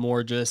was it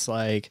more just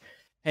like,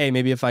 hey,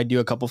 maybe if I do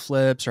a couple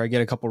flips or I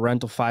get a couple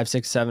rental, 5,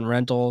 6, 7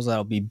 rentals,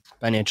 that'll be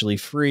financially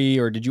free?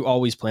 Or did you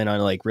always plan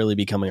on like really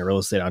becoming a real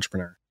estate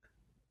entrepreneur?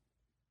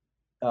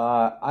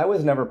 I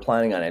was never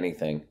planning on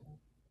anything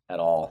at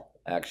all,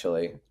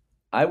 actually.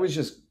 I was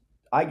just,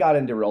 I got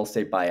into real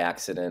estate by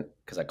accident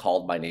because I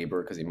called my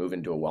neighbor, because he moved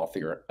into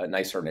a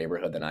nicer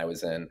neighborhood than I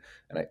was in.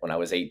 And when I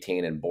was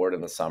 18 and bored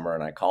in the summer,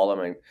 and I called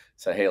him and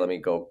said, hey, let me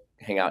go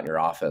hang out in your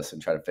office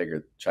and try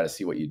to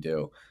see what you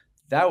do.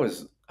 That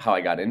was how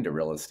I got into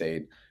real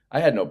estate. I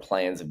had no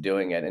plans of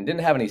doing it and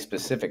didn't have any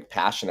specific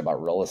passion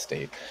about real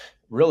estate.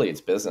 Really,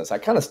 it's business. I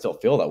kind of still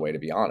feel that way, to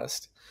be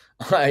honest.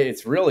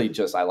 It's really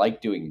just, I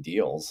like doing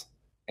deals,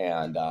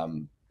 and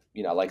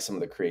I like some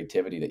of the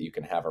creativity that you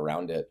can have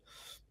around it.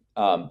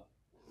 Um,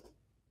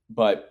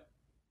 but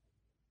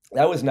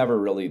that was never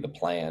really the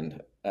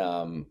plan.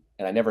 And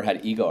I never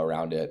had ego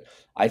around it.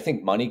 I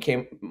think money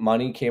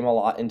came a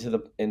lot into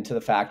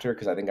the factor,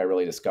 because I think I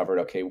really discovered,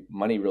 okay,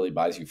 money really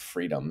buys you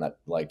freedom.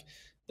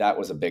 That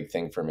was a big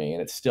thing for me,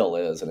 and it still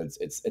is, and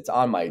it's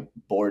on my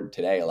board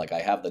today. Like,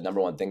 I have the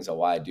number one things of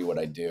why I do what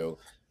I do,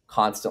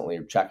 constantly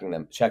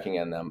checking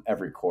in them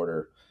every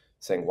quarter,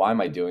 saying, why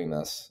am I doing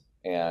this?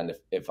 And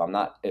if I'm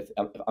not, if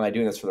am I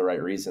doing this for the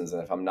right reasons?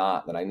 And if I'm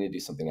not, then I need to do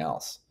something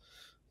else.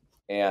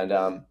 And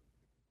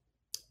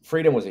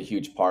freedom was a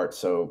huge part.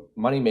 So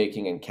money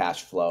making and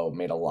cash flow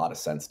made a lot of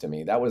sense to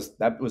me. That was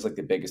like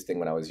the biggest thing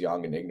when I was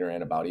young and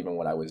ignorant about even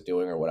what I was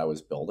doing or what I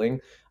was building.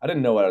 I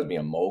didn't know I was being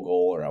a mogul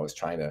or I was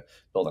trying to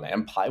build an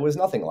empire. It was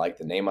nothing like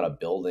the name on a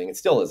building. It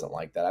still isn't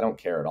like that. I don't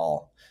care at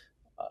all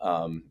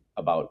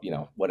about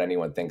what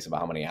anyone thinks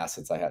about how many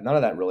assets I have. None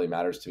of that really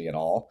matters to me at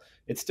all.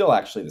 It's still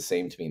actually the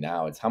same to me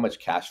now. It's how much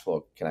cash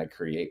flow can I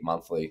create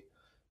monthly,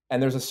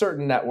 and there's a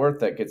certain net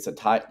worth that gets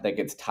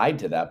tied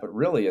to that. But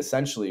really,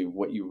 essentially,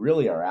 what you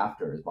really are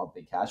after is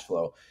monthly cash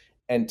flow.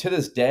 And to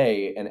this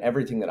day, and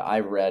everything that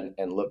I've read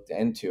and looked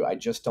into, I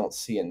just don't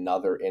see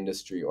another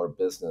industry or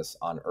business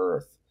on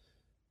earth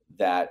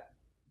that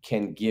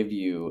can give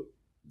you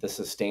the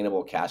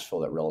sustainable cash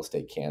flow that real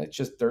estate can. It's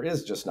just there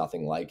is just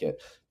nothing like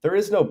it. There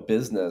is no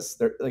business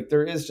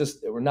there is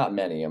just we're not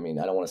many. I mean,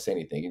 I don't want to say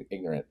anything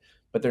ignorant,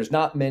 but there's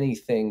not many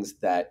things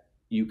that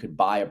you could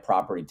buy a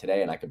property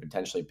today and I could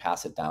potentially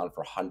pass it down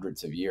for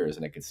hundreds of years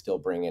and it could still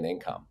bring in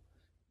income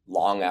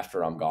long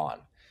after I'm gone.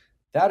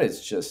 That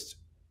is just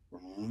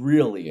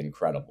really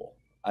incredible.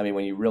 I mean,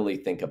 when you really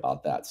think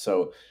about that.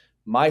 So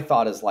my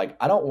thought is like,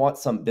 I don't want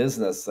some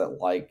business that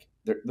like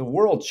the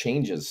world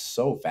changes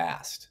so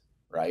fast,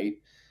 right?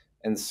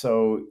 And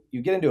so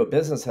you get into a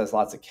business that has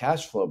lots of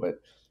cash flow, but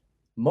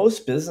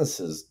most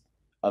businesses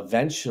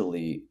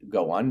eventually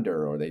go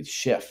under or they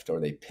shift or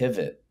they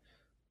pivot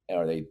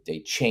or they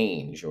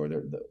change or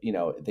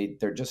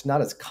they're just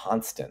not as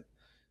constant.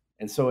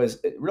 And so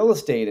as real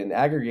estate and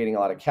aggregating a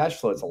lot of cash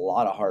flow, it's a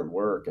lot of hard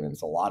work and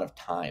it's a lot of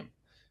time.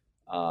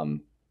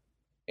 Um,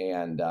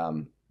 and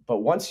but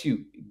once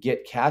you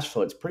get cash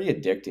flow, it's pretty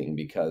addicting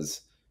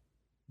because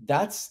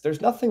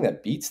there's nothing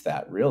that beats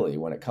that really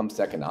when it comes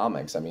to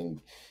economics. I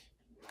mean,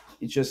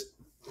 it's just,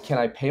 can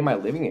I pay my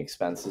living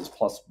expenses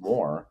plus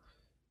more,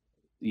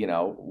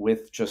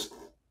 with just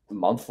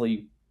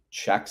monthly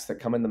checks that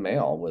come in the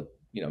mail with,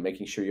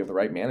 making sure you have the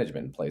right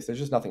management in place. There's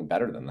just nothing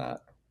better than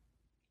that.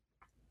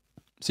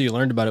 So you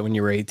learned about it when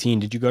you were 18.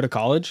 Did you go to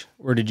college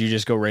or did you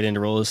just go right into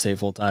real estate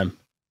full time?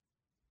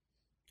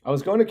 I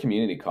was going to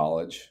community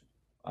college.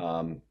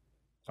 I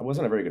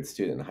wasn't a very good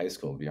student in high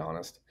school, to be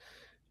honest.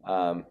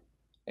 Um,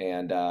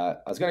 and I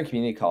was going to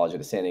community college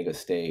at San Diego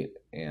State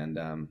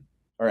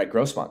or at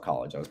Grossmont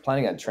College. I was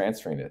planning on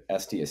transferring to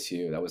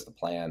SDSU. That was the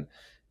plan.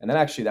 And then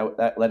actually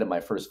that led to my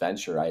first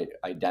venture. I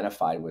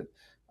identified with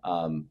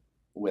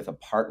a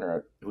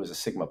partner who was a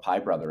Sigma Pi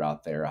brother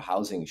out there, a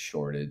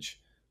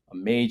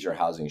major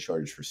housing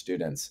shortage for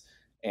students.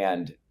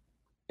 And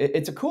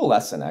it's a cool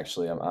lesson,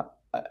 actually.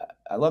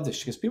 I love this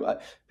because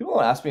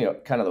people ask me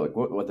kind of like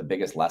what the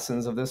biggest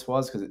lessons of this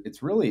was, because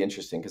it's really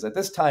interesting. Because at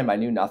this time, I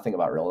knew nothing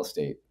about real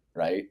estate,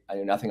 right? I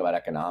knew nothing about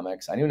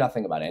economics. I knew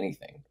nothing about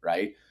anything,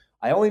 right?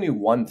 I only knew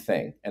one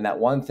thing, and that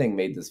one thing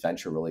made this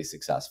venture really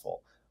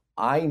successful.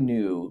 I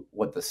knew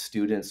what the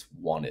students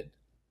wanted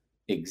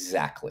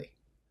exactly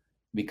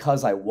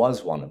because I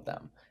was one of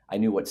them. I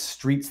knew what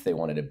streets they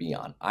wanted to be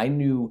on. I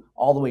knew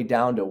all the way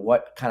down to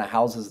what kind of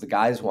houses the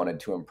guys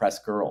wanted to impress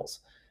girls.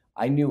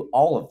 I knew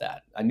all of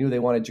that. I knew they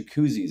wanted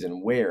jacuzzis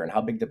and where and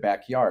how big the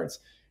backyards.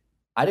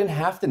 I didn't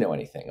have to know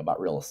anything about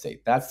real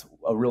estate. That's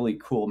a really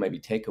cool maybe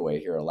takeaway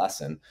here, a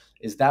lesson,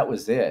 is that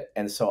was it.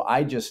 And so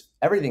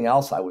everything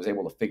else I was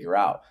able to figure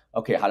out.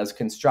 Okay, how does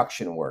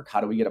construction work?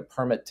 How do we get a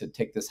permit to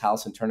take this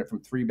house and turn it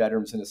from 3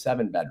 bedrooms into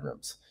 7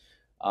 bedrooms?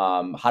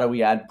 How do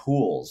we add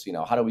pools?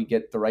 How do we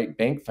get the right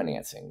bank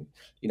financing?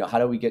 How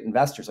do we get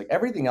investors? Like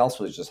everything else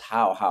was just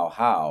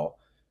how,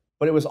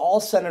 but it was all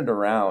centered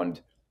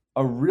around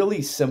a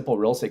really simple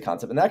real estate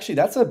concept. And actually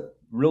that's a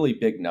really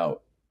big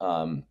note.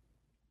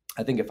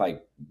 I think if I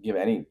give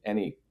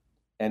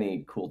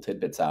any cool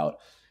tidbits out,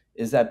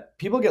 is that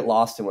people get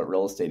lost in what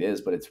real estate is,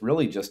 but it's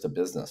really just a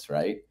business,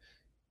 right?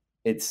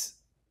 It's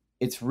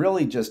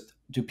really just,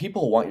 do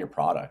people want your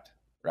product,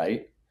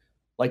 right?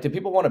 Like, do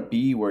people want to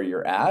be where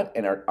you're at,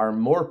 and are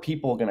more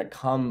people going to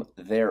come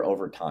there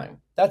over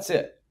time? That's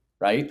it,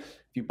 right?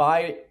 If you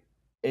buy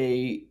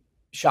a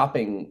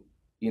shopping,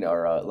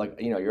 or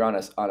you're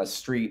on a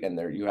street and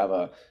there you have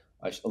a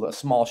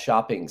small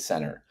shopping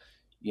center,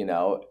 you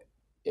know,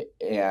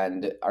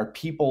 and are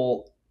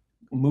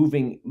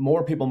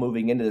more people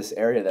moving into this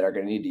area that are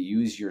going to need to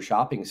use your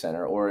shopping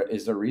center, or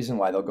is there a reason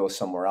why they'll go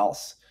somewhere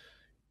else?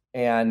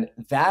 And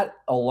that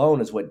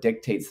alone is what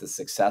dictates the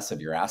success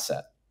of your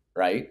asset,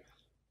 right?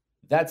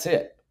 That's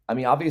it. I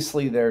mean,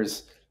 obviously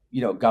there's,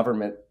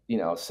 government,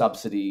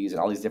 subsidies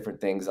and all these different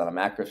things on a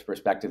macro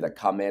perspective that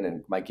come in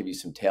and might give you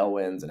some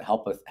tailwinds and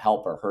help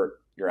or hurt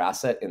your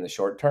asset in the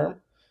short term.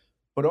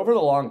 But over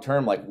the long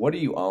term, like, what do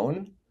you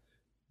own?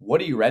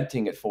 What are you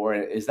renting it for?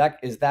 And is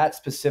that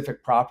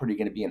specific property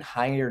going to be in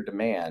higher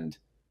demand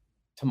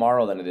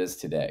tomorrow than it is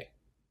today?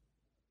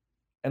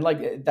 And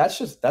like, that's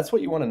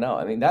what you want to know.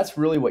 I mean, that's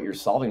really what you're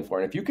solving for.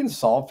 And if you can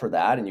solve for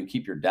that and you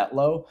keep your debt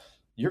low,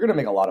 you're going to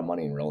make a lot of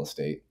money in real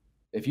estate.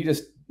 If you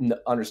just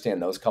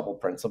understand those couple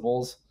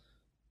principles,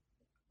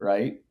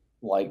 right?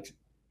 Like,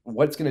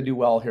 what's going to do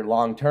well here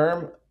long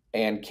term,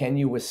 and can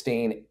you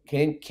withstand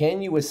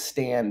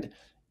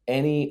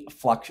any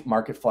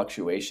market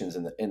fluctuations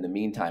in the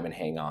meantime and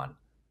hang on?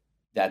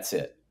 That's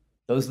it.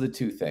 Those are the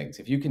two things.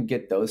 If you can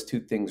get those two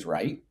things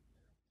right,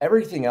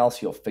 everything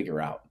else you'll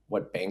figure out.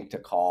 What bank to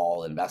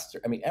call,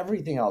 investor. I mean,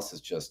 everything else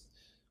is just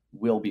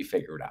will be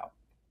figured out.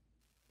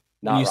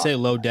 When Not you say rocket.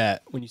 low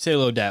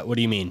debt, what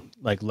do you mean?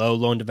 Like low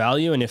loan to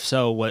value? And if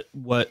so, what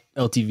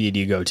LTV do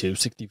you go to?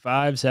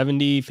 65,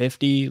 70,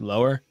 50,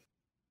 lower?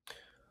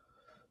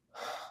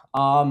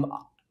 Um,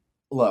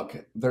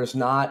 Look, there's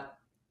not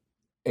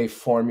a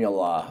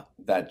formula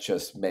that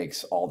just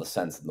makes all the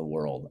sense in the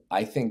world.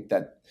 I think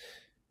that,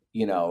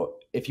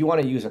 if you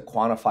want to use a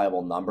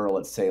quantifiable number,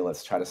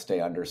 let's try to stay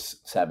under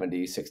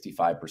 70,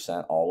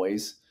 65%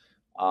 always.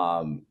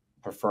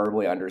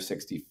 Preferably under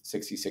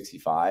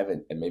 65,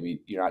 and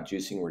maybe you're not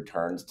juicing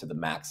returns to the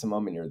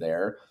maximum and you're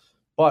there.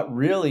 But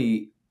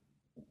really,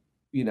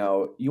 you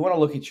want to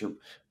look at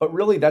but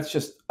really that's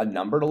just a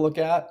number to look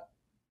at.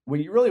 What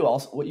you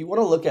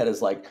want to look at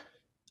is like,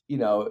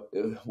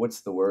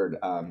 what's the word?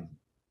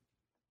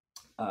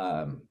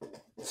 Um,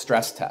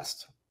 Stress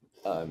test.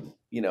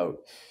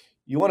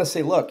 You want to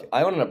say, look,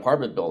 I own an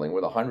apartment building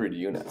with 100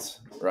 units,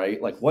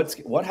 right? Like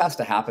what has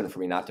to happen for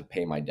me not to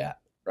pay my debt,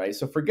 right?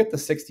 So forget the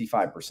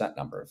 65%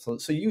 number.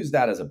 So use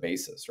that as a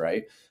basis,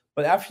 right?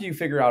 But after you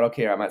figure out,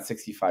 okay, I'm at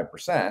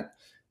 65%,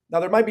 now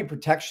there might be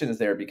protections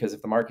there because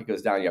if the market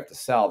goes down, you have to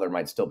sell, there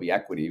might still be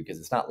equity because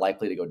it's not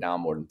likely to go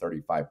down more than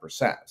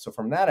 35%. So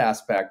from that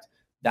aspect,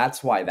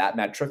 that's why that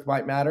metric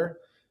might matter.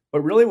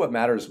 But really what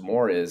matters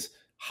more is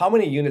how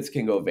many units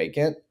can go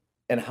vacant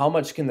and how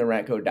much can the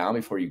rent go down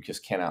before you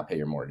just cannot pay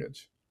your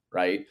mortgage,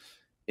 right?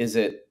 Is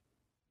it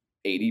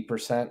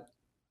 80%,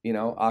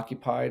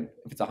 occupied?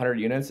 If it's 100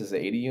 units, is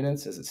it 80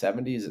 units? Is it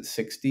 70? Is it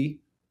 60?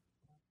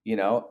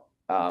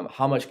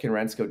 How much can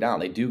rents go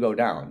down? They do go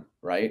down,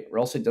 right? Or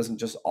else it doesn't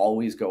just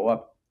always go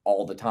up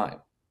all the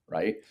time,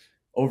 right?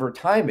 Over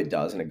time, it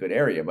does in a good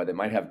area, but it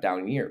might have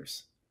down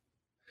years.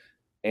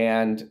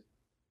 And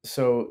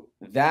so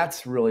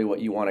that's really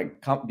what you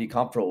want to be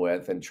comfortable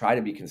with and try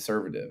to be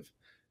conservative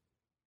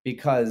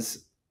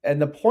because,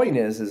 and the point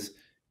is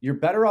you're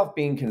better off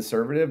being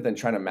conservative than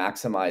trying to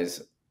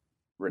maximize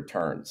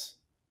returns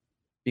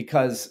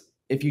because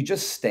if you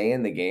just stay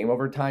in the game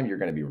over time, you're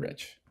going to be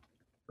rich,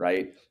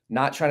 right?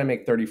 Not trying to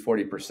make 30,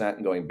 40%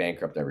 and going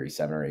bankrupt every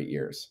 7 or 8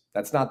 years.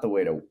 That's not the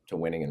way to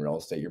winning in real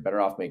estate. You're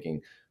better off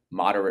making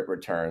moderate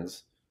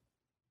returns,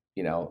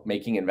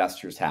 making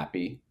investors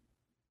happy,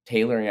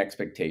 tailoring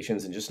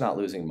expectations, and just not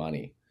losing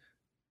money,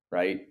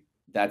 right?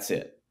 That's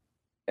it.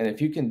 And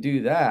if you can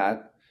do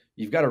that,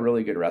 you've got a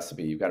really good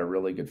recipe. You've got a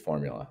really good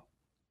formula.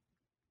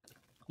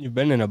 You've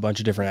been in a bunch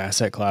of different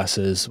asset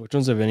classes. Which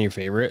ones have been your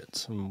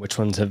favorites? And which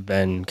ones have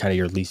been kind of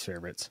your least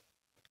favorites?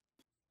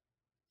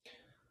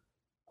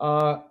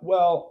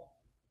 Well,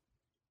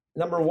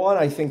 number one,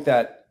 I think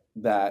that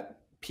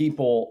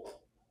people,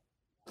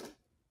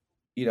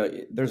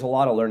 there's a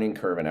lot of learning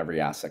curve in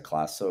every asset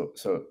class. So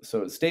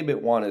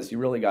statement one is you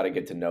really got to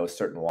get to know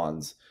certain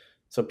ones.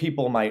 So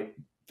people might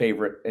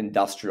favorite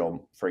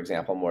industrial, for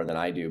example, more than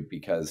I do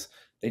because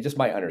they just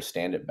might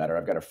understand it better.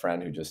 I've got a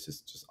friend who just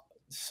is just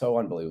so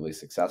unbelievably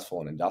successful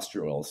in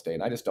industrial real estate,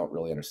 and I just don't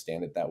really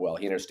understand it that well.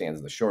 He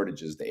understands the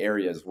shortages, the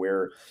areas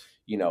where,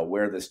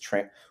 where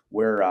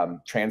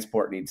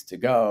transport needs to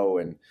go,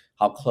 and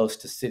how close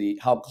to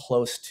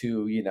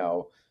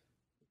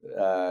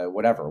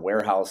whatever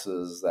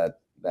warehouses that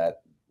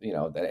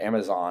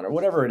Amazon or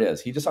whatever it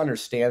is. He just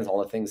understands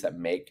all the things that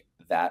make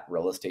that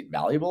real estate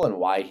valuable and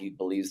why he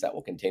believes that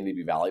will continue to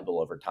be valuable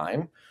over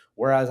time.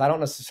 Whereas I don't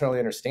necessarily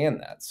understand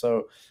that.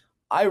 So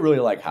I really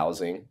like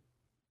housing,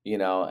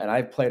 and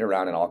I've played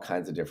around in all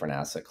kinds of different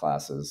asset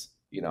classes.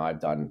 I've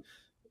done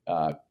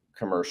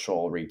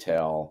commercial,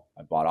 retail.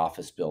 I bought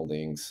office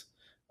buildings.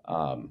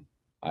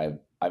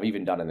 I've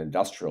even done an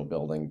industrial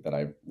building that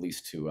I've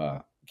leased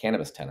to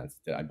cannabis tenants.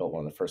 I built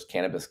one of the first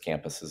cannabis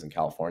campuses in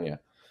California,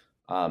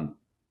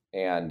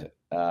 and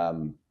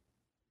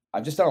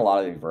I've just done a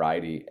lot of the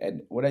variety.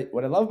 And what I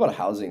love about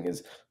housing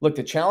is, look,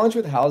 the challenge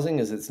with housing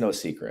is it's no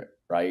secret,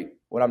 right?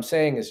 What I'm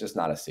saying is just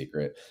not a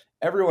secret.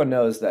 Everyone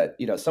knows that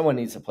someone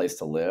needs a place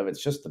to live.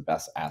 It's just the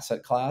best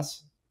asset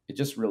class. It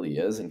just really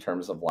is in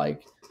terms of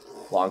like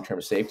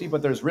long-term safety.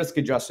 But there's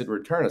risk-adjusted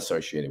return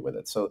associated with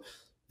it. So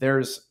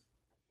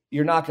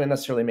you're not going to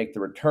necessarily make the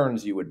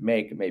returns you would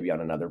make maybe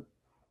on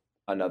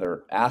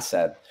another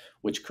asset,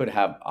 which could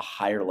have a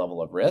higher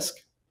level of risk.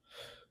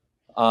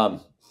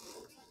 But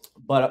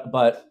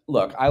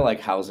look, I like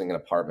housing and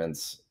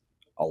apartments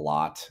a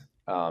lot.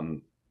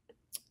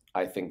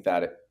 I think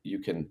that you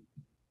can,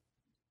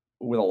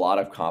 with a lot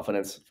of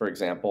confidence, for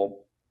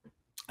example,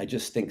 I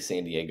just think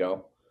San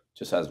Diego,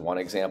 just as one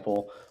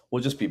example, will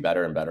just be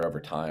better and better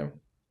over time.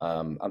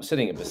 I'm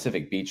sitting in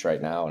Pacific Beach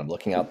right now, and I'm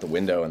looking out the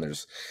window, and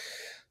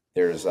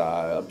there's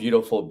a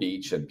beautiful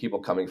beach and people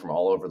coming from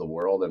all over the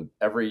world. And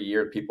every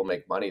year people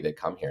make money. They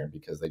come here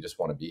because they just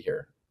want to be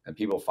here. And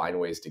people find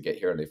ways to get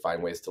here and they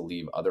find ways to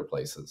leave other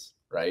places,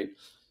 right?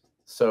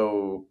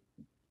 So,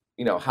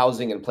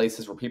 housing in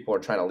places where people are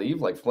trying to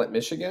leave, like Flint,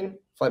 Michigan.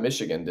 Flint,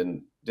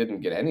 Michigan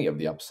didn't get any of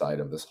the upside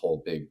of this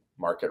whole big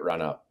market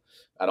run up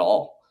at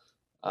all.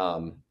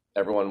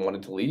 everyone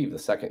wanted to leave the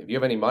second. If you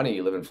have any money,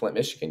 you live in Flint,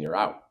 Michigan, you're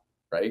out,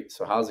 right?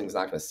 So housing is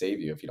not going to save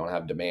you if you don't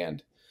have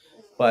demand.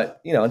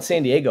 But in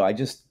San Diego, I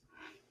just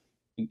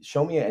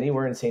show me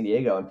anywhere in San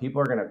Diego, and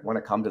people are going to want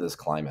to come to this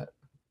climate.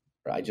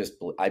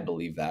 I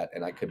believe that,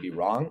 and I could be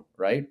wrong,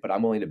 right? But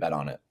I'm willing to bet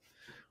on it.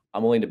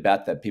 I'm willing to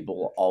bet that people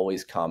will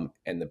always come,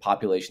 and the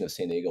population of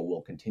San Diego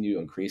will continue to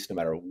increase no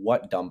matter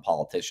what dumb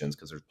politicians,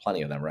 because there's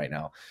plenty of them right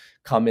now,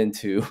 come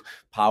into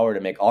power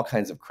to make all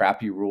kinds of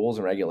crappy rules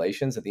and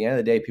regulations. At the end of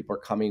the day, people are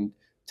coming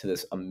to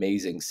this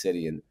amazing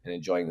city and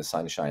enjoying the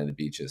sunshine and the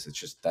beaches.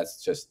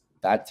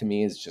 That to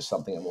me is just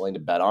something I'm willing to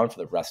bet on for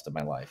the rest of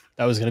my life.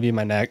 That was going to be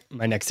my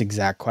next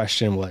exact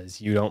question was,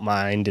 you don't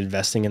mind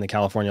investing in the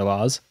California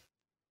laws?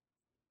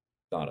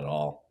 Not at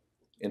all.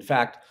 In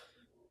fact,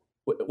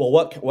 well,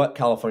 what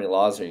California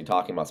laws are you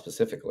talking about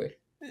specifically?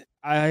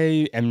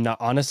 I am not,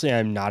 honestly,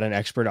 I'm not an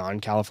expert on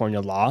California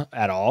law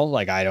at all.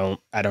 Like I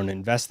don't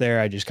invest there.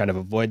 I just kind of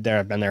avoid there.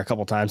 I've been there a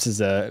couple times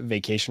as a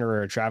vacationer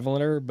or a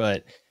traveler,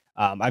 but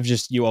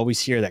you always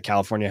hear that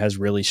California has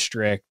really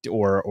strict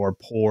or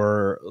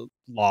poor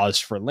laws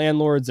for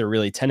landlords. They're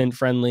really tenant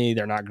friendly.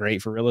 They're not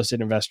great for real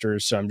estate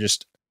investors. So there's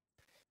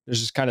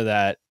just kind of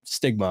that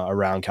stigma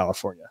around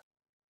California.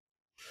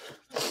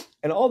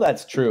 And all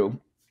that's true.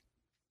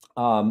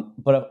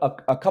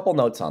 But a couple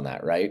notes on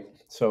that, right?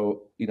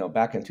 So,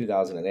 back in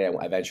 2008,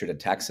 I ventured to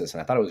Texas,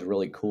 and I thought it was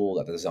really cool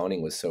that the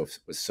zoning was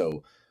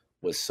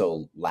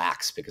so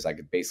lax, because I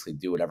could basically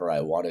do whatever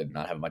I wanted and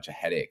not have much of a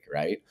headache,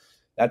 right?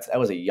 That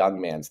was a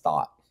young man's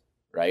thought,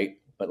 right?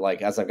 But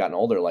like as I've gotten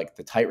older, like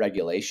the tight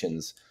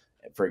regulations,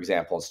 for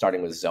example,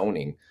 starting with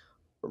zoning,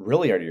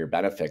 really are to your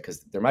benefit, because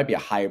there might be a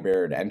high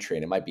barrier to entry,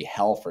 and it might be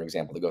hell, for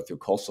example, to go through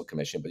coastal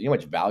commission, but you know how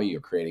much value you're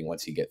creating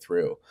once you get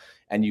through.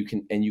 And you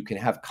can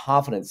have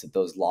confidence that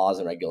those laws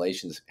and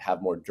regulations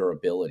have more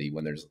durability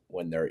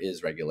when there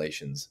is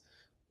regulations,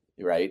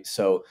 right?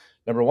 So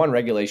number one,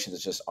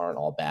 regulations just aren't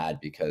all bad,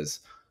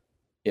 because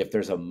if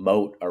there's a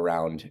moat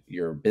around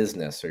your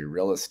business or your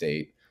real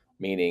estate,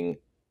 meaning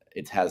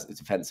it has its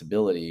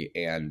defensibility,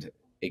 and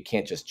it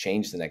can't just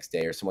change the next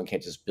day, or someone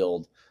can't just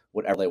build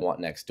whatever they want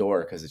next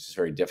door because it's just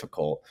very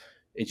difficult.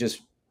 It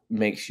just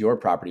makes your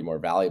property more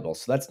valuable.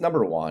 So that's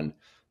number one.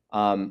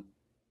 Um,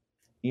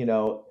 you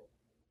know,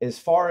 as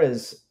far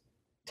as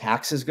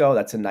taxes go,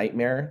 that's a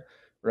nightmare,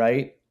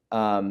 right?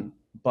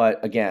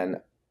 But again,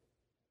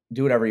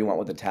 do whatever you want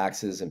with the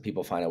taxes, and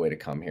people find a way to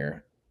come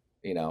here.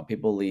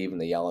 People leave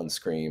and they yell and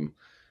scream,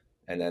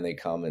 and then they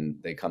come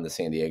to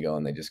San Diego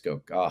and they just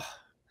go, oh,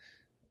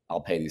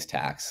 I'll pay these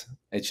tax.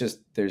 It's just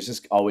there's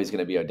just always going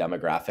to be a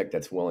demographic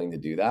that's willing to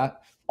do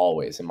that.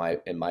 Always, in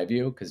my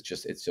view, because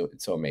just it's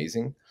so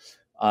amazing.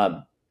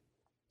 Um,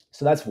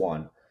 so that's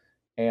one.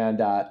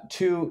 And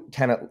two,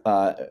 tenant.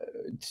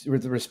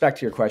 With respect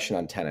to your question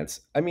on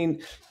tenants, I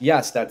mean,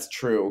 yes, that's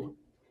true.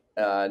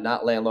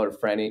 Not landlord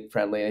friendly,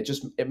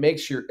 and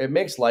it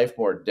makes life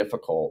more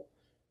difficult,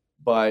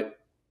 but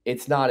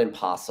it's not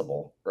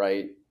impossible,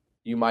 right?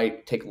 You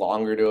might take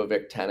longer to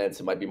evict tenants.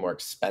 It might be more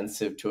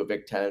expensive to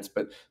evict tenants,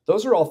 but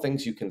those are all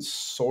things you can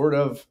sort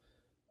of,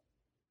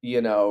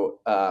 you know,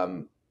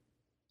 um,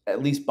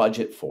 at least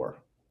budget for,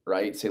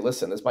 right? Say,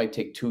 listen, this might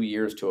take 2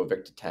 years to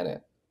evict a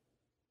tenant,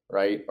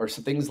 right? Or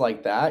some things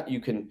like that.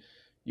 You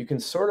can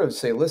sort of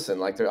say, listen,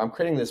 like I'm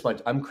creating this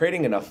much, I'm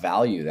creating enough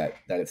value that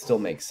it still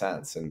makes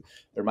sense, and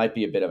there might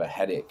be a bit of a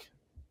headache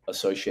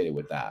associated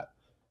with that.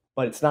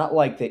 But it's not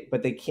like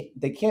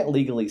they can't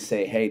legally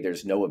say, hey,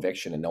 there's no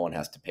eviction and no one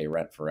has to pay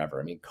rent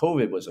forever. I mean,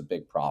 COVID was a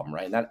big problem,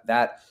 right? And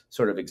that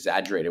sort of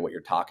exaggerated what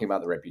you're talking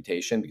about, the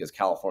reputation, because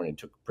California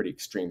took pretty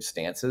extreme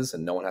stances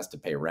and no one has to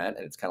pay rent,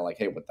 and it's kind of like,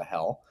 hey, what the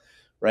hell,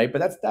 right?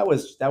 But that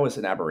was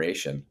an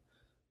aberration,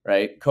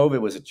 right? COVID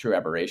was a true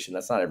aberration.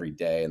 That's not every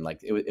day, and like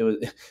it was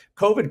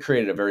COVID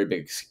created a very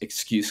big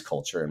excuse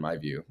culture, in my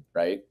view,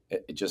 right?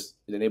 It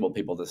enabled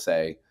people to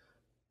say,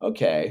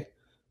 okay,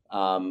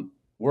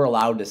 we're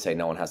allowed to say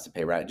no one has to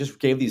pay rent. It just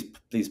gave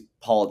these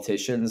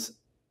politicians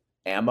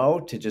ammo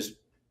to just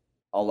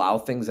allow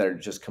things that are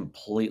just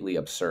completely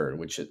absurd.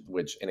 Which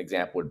an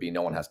example would be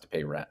no one has to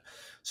pay rent.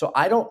 So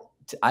I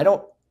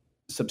don't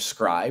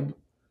subscribe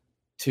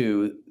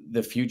to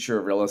the future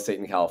of real estate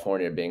in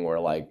California being where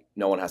like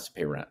no one has to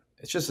pay rent.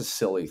 It's just a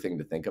silly thing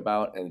to think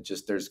about, and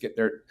just there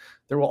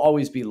will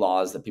always be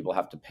laws that people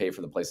have to pay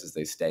for the places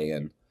they stay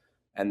in,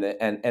 and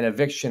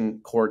eviction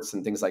courts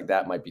and things like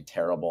that might be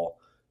terrible,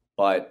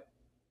 but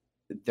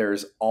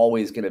there's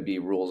always going to be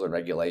rules and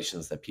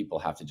regulations that people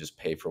have to just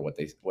pay for what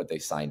they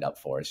signed up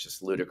for. It's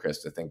just ludicrous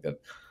to think that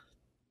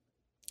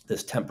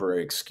this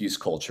temporary excuse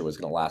culture was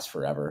going to last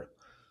forever.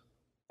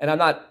 And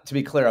to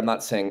be clear, I'm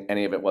not saying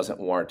any of it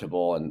wasn't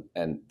warrantable,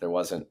 and there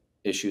wasn't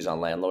issues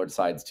on landlord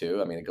sides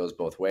too. I mean, it goes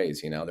both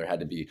ways. There had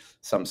to be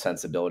some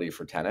sensibility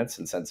for tenants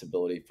and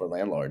sensibility for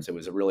landlords. It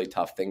was a really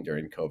tough thing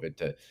during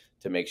COVID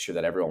to make sure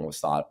that everyone was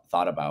thought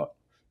about,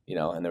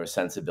 and there was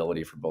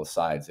sensibility for both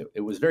sides.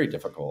 It was very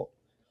difficult.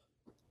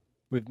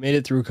 We've made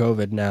it through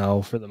COVID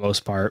now for the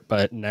most part,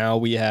 but now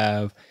we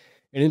have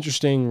an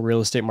interesting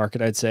real estate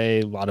market, I'd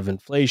say. A lot of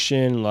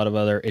inflation, a lot of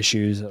other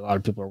issues. A lot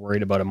of people are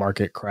worried about a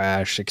market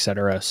crash, et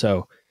cetera.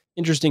 So,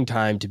 interesting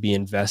time to be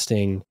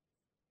investing.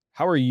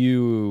 How are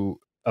you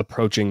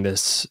approaching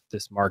this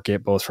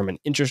market, both from an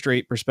interest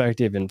rate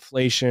perspective,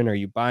 inflation? Are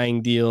you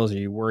buying deals? Are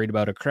you worried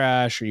about a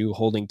crash? Are you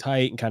holding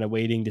tight and kind of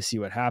waiting to see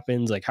what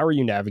happens? Like, how are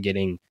you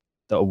navigating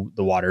the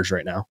waters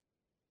right now?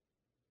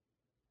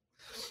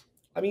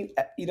 I mean,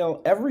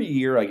 every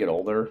year I get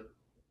older,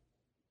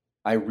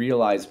 I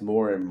realize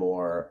more and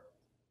more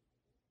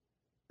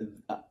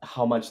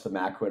how much the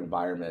macro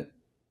environment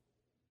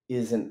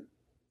isn't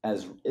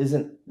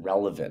isn't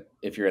relevant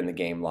if you're in the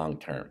game long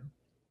term.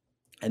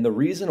 And the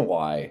reason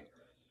why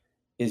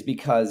is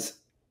because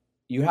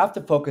you have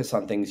to focus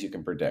on things you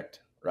can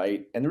predict,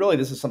 right? And really,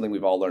 this is something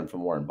we've all learned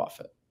from Warren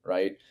Buffett,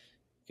 right?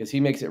 Because he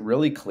makes it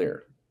really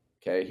clear.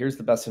 Okay, here's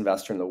the best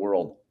investor in the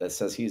world that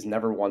says he's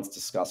never once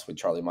discussed with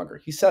Charlie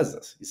Munger. He says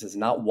this. He says,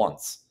 not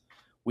once.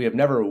 We have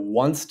never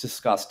once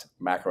discussed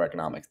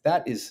macroeconomics.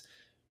 That is,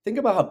 think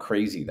about how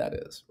crazy that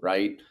is,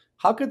 right?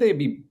 How could they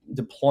be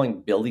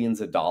deploying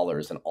billions of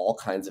dollars in all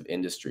kinds of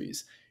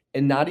industries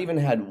and not even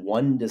had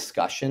one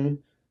discussion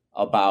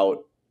about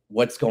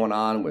what's going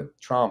on with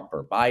Trump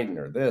or Biden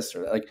or this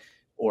or like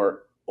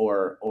or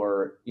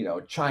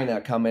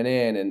China coming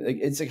in, and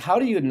it's like, how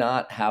do you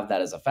not have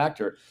that as a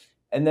factor?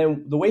 And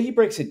then the way he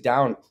breaks it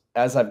down,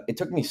 it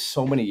took me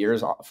so many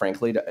years,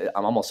 frankly,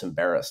 I'm almost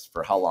embarrassed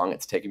for how long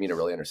it's taken me to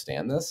really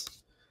understand this.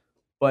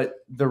 But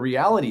the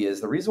reality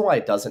is, the reason why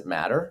it doesn't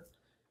matter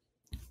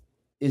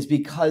is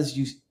because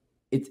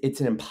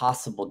it's an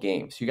impossible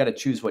game. So you got to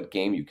choose what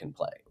game you can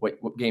play,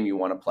 what game you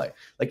want to play.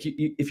 Like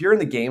if you're in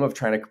the game of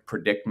trying to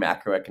predict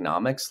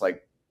macroeconomics,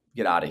 like,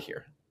 get out of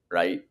here,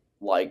 right?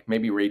 Like,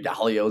 maybe Ray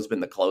Dalio's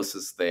been the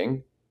closest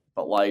thing,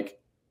 but like,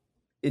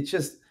 it's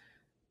just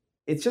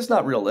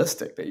not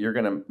realistic that you're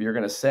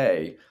gonna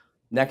say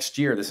next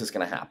year this is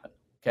gonna happen.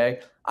 Okay,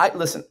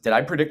 did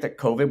I predict that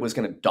COVID was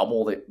gonna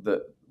double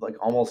the like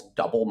almost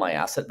double my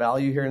asset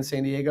value here in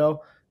San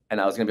Diego, and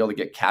I was gonna be able to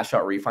get cash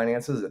out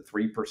refinances at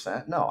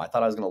 3%? No, I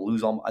thought I was gonna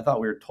lose all. I thought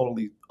we were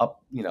totally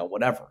up,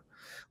 whatever.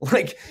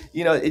 Like,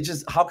 it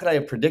just, how could I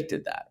have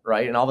predicted that,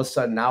 right? And all of a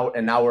sudden now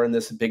we're in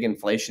this big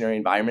inflationary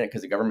environment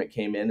because the government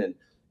came in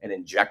and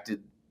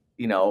injected,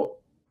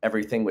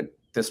 everything with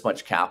this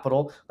much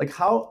capital. Like,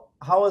 how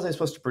was I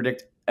supposed to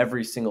predict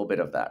every single bit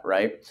of that,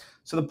 right?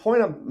 So the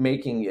point I'm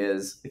making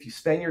is, if you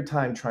spend your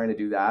time trying to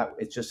do that,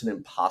 it's just an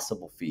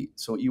impossible feat.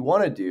 So what you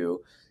want to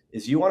do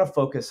is you want to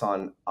focus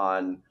on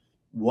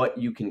what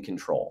you can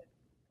control.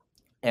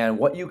 And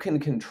what you can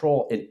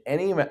control in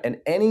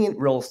any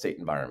real estate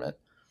environment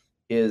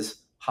is,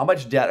 how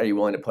much debt are you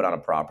willing to put on a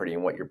property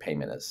and what your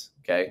payment is.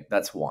 Okay,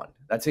 that's one.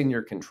 That's in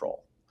your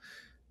control.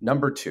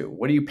 Number two,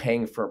 what are you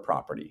paying for a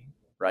property,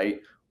 right?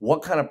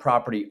 What kind of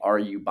property are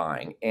you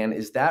buying? And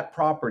is that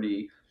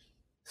property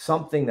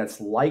something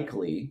that's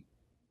likely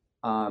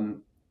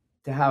to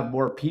have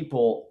more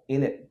people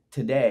in it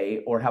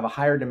today or have a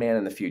higher demand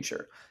in the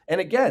future? And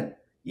again,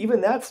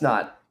 even that's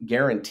not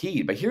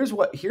guaranteed, but here's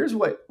what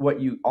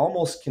you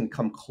almost can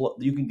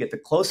you can get the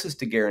closest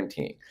to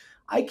guaranteeing.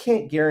 I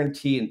can't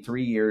guarantee in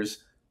 3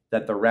 years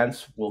that the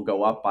rents will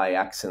go up by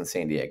X in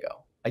San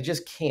Diego. I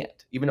just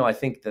can't, even though I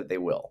think that they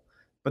will.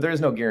 But there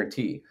is no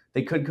guarantee.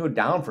 They could go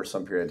down for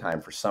some period of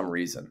time for some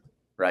reason,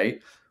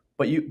 right?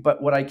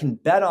 But what I can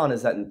bet on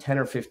is that in 10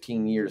 or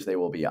 15 years they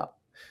will be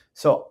up.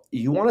 So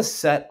you want to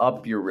set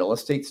up your real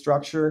estate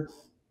structure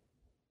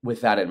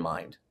with that in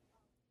mind,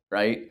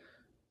 right?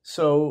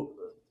 So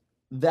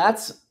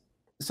that's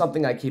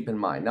something I keep in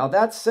mind. Now,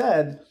 that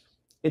said,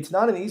 it's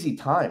not an easy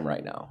time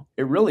right now.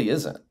 It really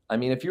isn't. I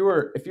mean, if you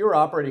were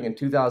operating in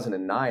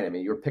 2009, I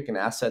mean, you were picking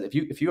asset.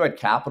 If you had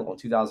capital in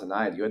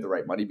 2009, you had the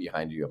right money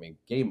behind you. I mean,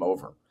 game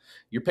over.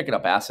 You're picking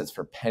up assets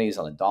for pennies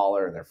on a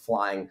dollar, and they're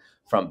flying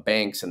from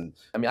banks. And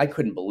I mean, I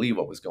couldn't believe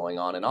what was going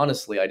on. And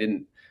honestly,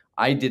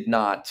 I did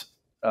not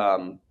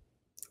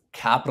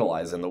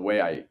capitalize in the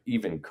way I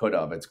even could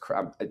have. It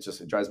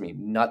drives me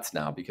nuts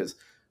now, because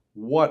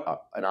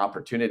what an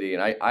opportunity.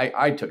 And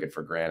I took it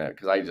for granted,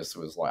 because I just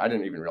was like, I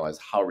didn't even realize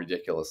how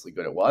ridiculously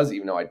good it was,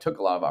 even though I took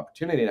a lot of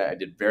opportunity and I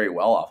did very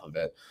well off of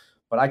it.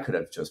 But I could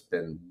have just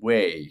been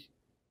way,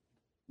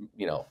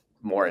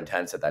 more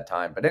intense at that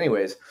time. But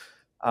anyways,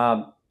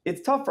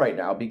 it's tough right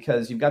now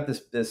because you've got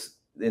this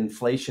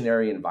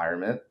inflationary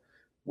environment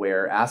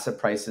where asset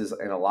prices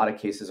in a lot of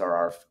cases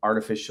are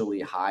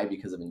artificially high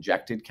because of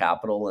injected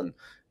capital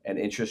and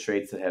interest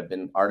rates that have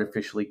been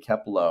artificially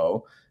kept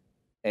low.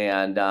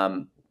 And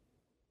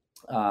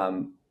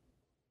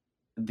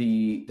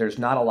there's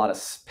not a lot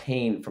of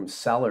pain from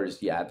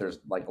sellers yet. There's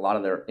like a lot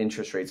of their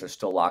interest rates are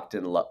still locked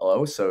in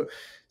low. So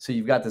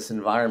you've got this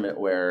environment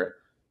where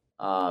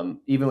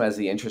even as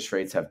the interest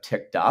rates have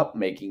ticked up,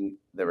 making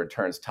the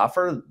returns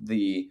tougher,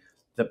 the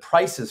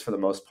prices for the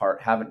most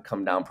part haven't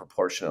come down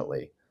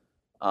proportionately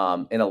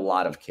in a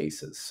lot of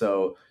cases.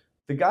 So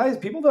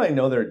people that I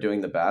know that are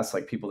doing the best,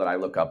 like people that I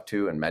look up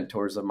to and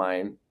mentors of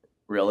mine,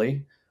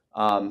 really,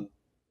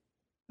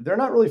 they're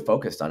not really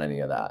focused on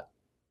any of that.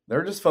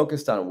 They're just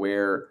focused on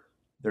where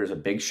there's a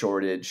big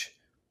shortage,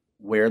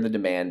 where the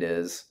demand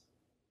is,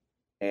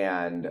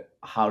 and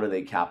how do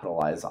they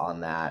capitalize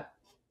on that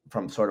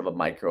from sort of a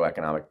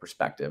microeconomic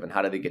perspective, and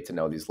how do they get to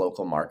know these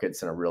local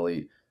markets in a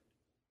really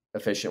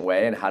efficient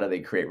way, and how do they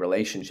create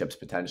relationships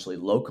potentially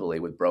locally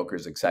with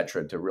brokers, et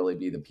cetera, to really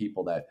be the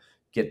people that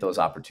get those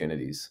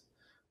opportunities.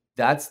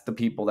 That's the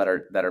people that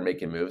are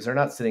making moves. They're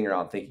not sitting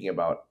around thinking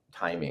about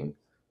timing.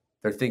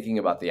 They're thinking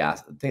about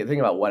thinking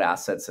about what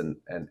assets and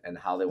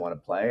how they want to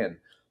play,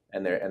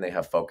 and they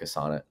have focus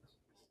on it.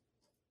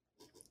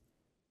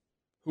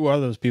 Who are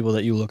those people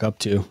that you look up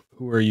to?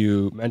 Who are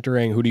you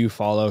mentoring? Who do you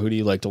follow? Who do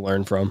you like to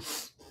learn from?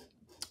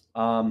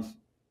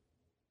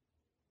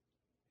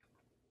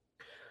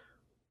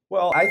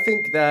 Well, I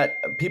think that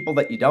people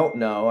that you don't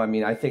know, I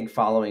mean, I think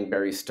following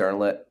Barry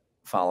Sternlit,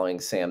 following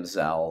Sam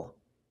Zell,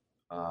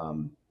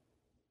 um,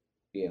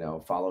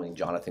 following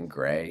Jonathan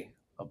Gray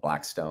of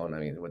Blackstone. I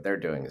mean, what they're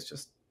doing is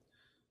just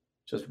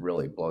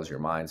really blows your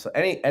mind. So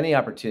any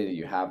opportunity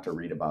you have to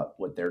read about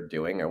what they're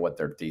doing or what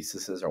their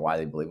thesis is or why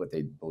they believe what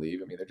they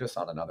believe, I mean, they're just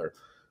on another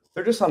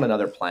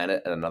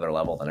planet and another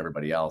level than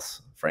everybody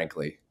else,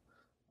 frankly.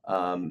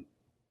 Um,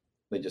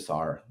 they just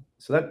are.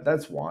 So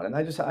that's one. And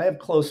I have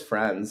close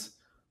friends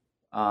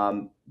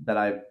that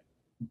I've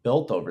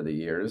built over the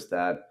years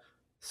that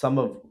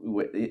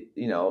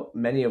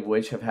many of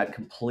which have had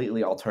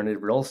completely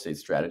alternative real estate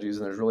strategies,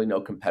 and there's really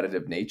no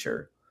competitive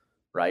nature,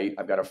 right?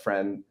 I've got a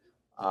friend,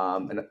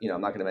 and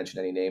I'm not going to mention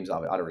any names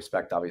out of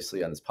respect,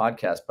 obviously, on this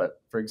podcast.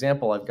 But for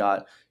example, I've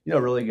got a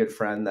really good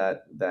friend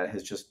that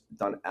has just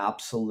done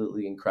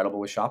absolutely incredible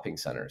with shopping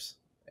centers,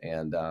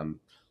 and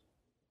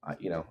I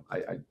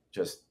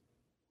just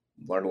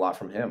learned a lot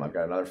from him. I've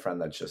got another friend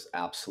that's just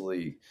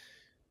absolutely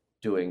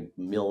doing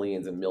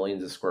millions and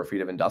millions of square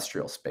feet of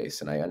industrial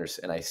space, and I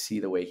understand, and I see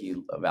the way he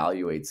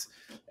evaluates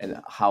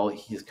and how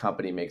his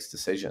company makes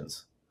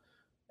decisions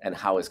and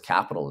how his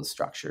capital is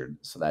structured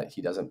so that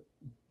he doesn't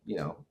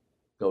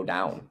go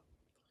down.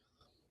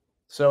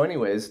 So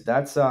anyways,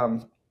 that's yeah,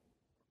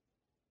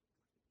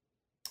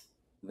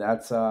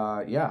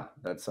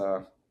 that's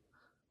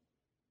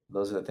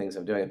those are the things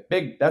I'm doing.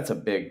 That's a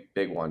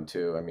big one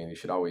too. I mean, you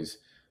should always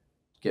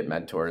get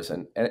mentors,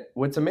 and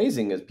what's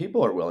amazing is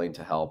people are willing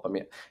to help. I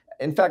mean,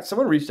 in fact,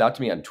 someone reached out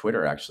to me on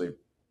Twitter actually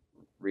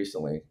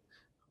recently.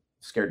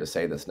 Scared to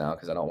say this now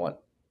because I don't want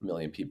a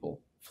million people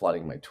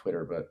flooding my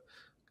Twitter, but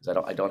because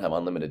I don't have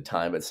unlimited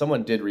time. But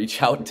someone did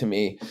reach out to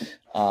me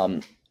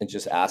and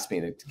just asked me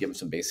to give them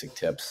some basic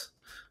tips,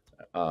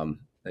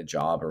 a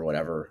job or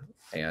whatever.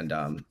 And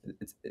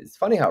it's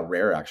funny how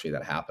rare actually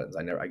that happens.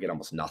 I get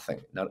almost nothing.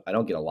 I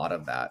don't get a lot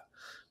of that.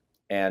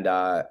 And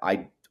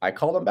I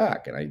called him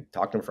back and I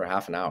talked to him for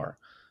half an hour.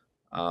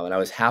 And I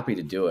was happy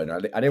to do it.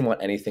 And I didn't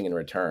want anything in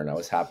return. I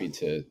was happy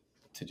to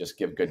just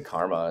give good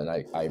karma. And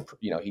I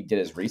he did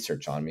his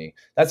research on me.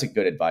 That's a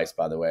good advice,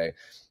 by the way.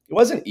 It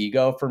wasn't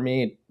ego for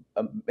me,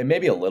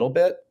 maybe a little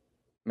bit,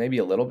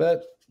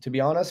 to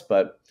be honest.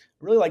 But I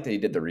really liked that he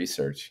did the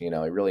research. He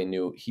really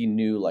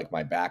knew like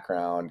my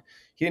background.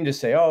 He didn't just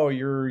say, "Oh,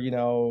 you're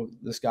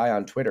this guy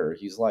on Twitter."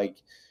 He's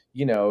like,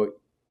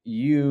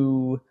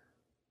 you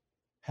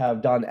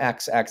have done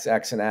X, X,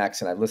 X, and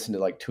X, and I've listened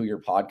to like 2 of your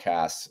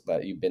podcasts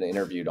that you've been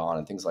interviewed on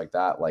and things like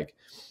that. Like,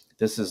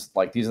 these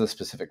are the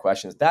specific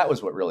questions. That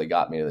was what really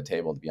got me to the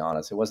table, to be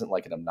honest. It wasn't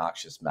like an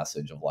obnoxious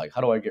message of like,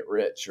 how do I get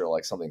rich, or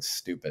like something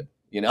stupid,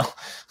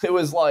 It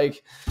was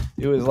like,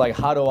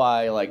 how do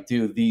I like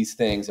do these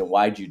things, and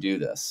why'd you do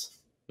this?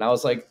 And I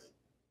was like,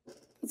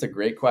 that's a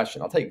great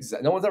question.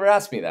 No one's ever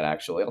asked me that,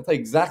 actually. I'll tell you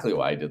exactly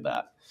why I did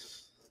that.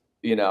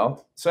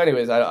 So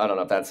anyways, I don't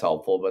know if that's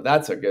helpful, but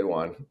that's a good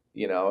one.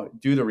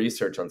 Do the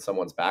research on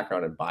someone's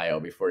background and bio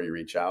before you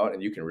reach out,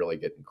 and you can really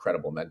get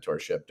incredible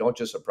mentorship. Don't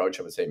just approach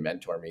them and say,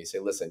 mentor me. Say,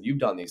 listen, you've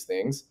done these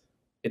things.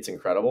 It's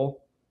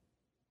incredible.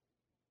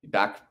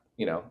 Back,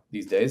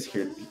 these days,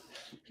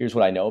 here's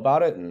what I know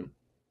about it, and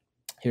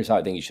here's how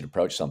I think you should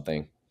approach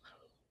something.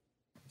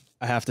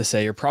 I have to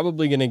say, you're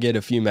probably going to get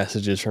a few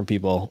messages from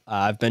people.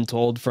 I've been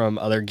told from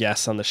other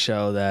guests on the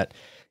show that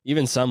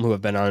even some who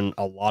have been on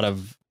a lot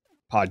of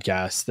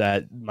podcasts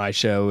that my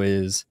show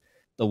is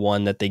the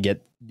one that they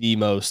get the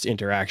most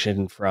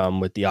interaction from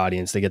with the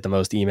audience. They get the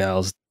most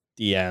emails,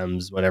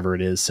 DMs, whatever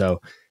it is. So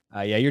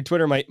yeah, your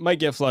Twitter might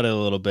get flooded a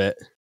little bit.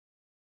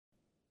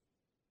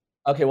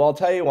 Okay, well, I'll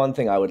tell you one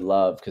thing I would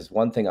love, because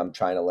one thing I'm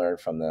trying to learn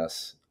from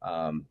this,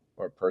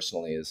 or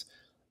personally, is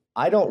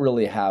I don't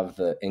really have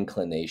the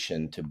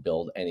inclination to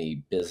build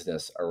any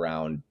business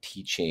around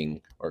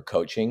teaching or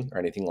coaching or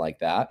anything like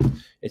that.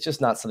 It's just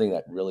not something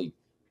that really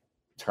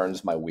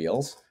turns my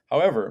wheels.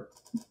 However,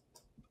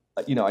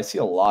 I see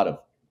a lot of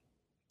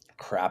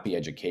crappy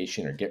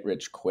education or get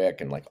rich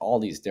quick and like all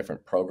these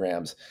different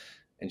programs,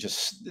 and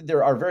just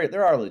there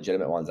are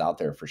legitimate ones out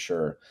there for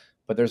sure,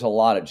 but there's a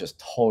lot of just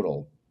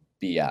total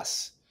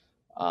BS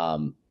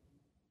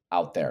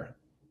out there,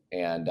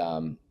 and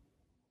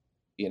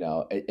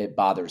it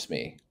bothers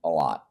me a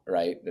lot,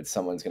 right? That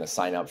someone's going to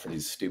sign up for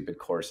these stupid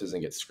courses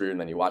and get screwed, and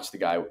then you watch the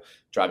guy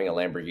driving a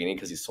Lamborghini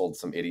because he sold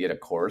some idiot a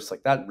course.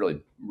 Like, that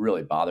really,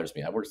 really bothers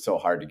me. I worked so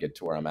hard to get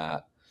to where I'm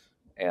at.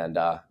 And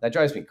that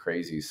drives me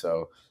crazy.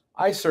 So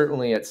I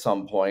certainly at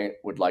some point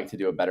would like to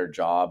do a better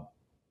job,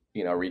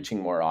 reaching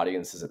more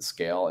audiences at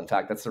scale. In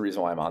fact, that's the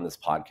reason why I'm on this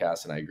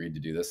podcast and I agreed to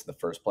do this in the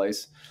first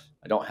place.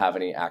 I don't have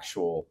any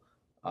actual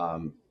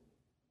hope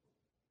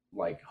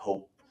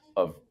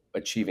of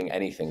achieving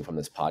anything from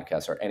this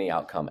podcast or any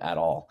outcome at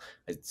all.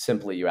 It's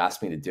simply, you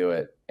asked me to do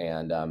it,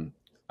 and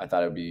I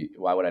thought it would be,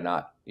 why would I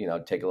not,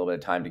 take a little bit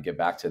of time to get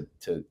back to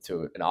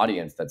an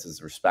audience that's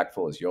as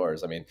respectful as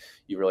yours. I mean,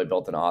 you really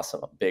built an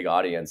awesome, big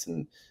audience,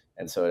 and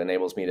so it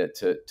enables me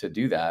to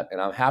do that,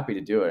 and I'm happy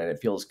to do it, and it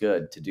feels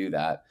good to do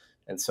that.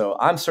 And so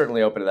I'm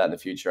certainly open to that in the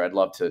future. I'd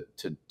love to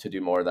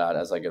do more of that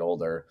as I get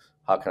older.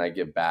 How can I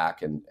give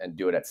back and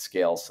do it at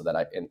scale so that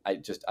I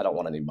don't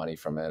want any money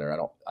from it,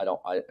 or I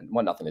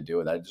want nothing to do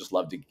with it. I just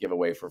love to give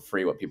away for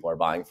free what people are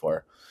buying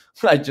for.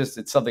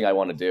 It's something I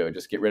want to do.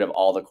 Just get rid of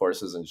all the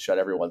courses and shut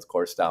everyone's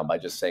course down by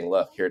just saying,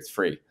 look, here, it's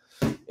free.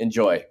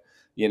 Enjoy,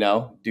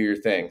 do your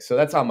thing. So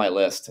that's on my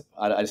list.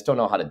 I just don't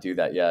know how to do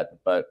that yet,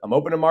 but I'm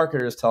open to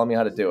marketers telling me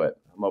how to do it.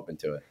 I'm open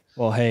to it.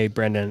 Well, hey,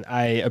 Brandon,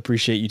 I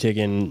appreciate you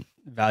taking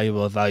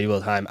valuable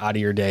time out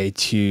of your day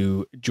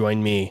to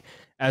join me.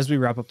 As we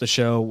wrap up the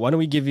show, why don't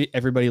we give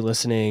everybody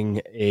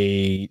listening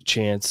a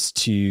chance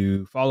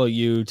to follow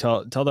you?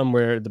 Tell them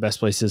where the best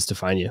place is to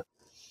find you.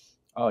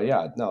 Oh,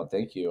 yeah. No,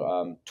 thank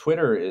you.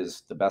 Twitter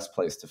is the best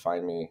place to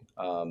find me,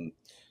 and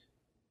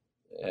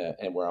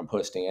where I'm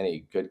posting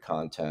any good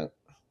content.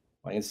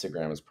 My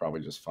Instagram is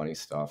probably just funny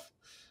stuff.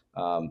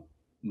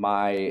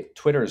 My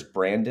Twitter is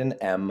Brandon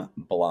M.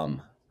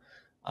 Blum.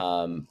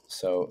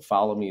 So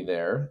follow me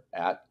there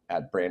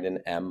at Brandon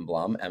M.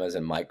 Blum. M as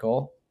in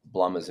Michael.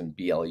 Blum as in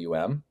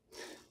BLUM.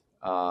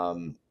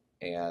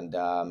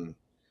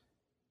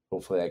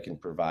 Hopefully I can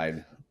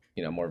provide,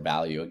 more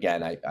value.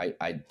 Again,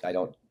 I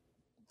don't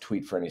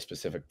tweet for any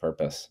specific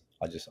purpose.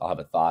 I'll have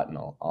a thought and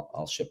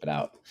I'll ship it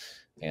out.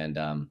 And,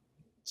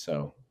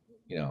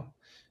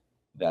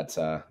 that's,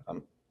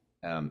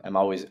 I'm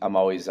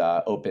always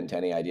open to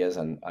any ideas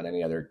on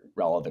any other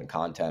relevant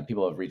content.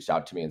 People have reached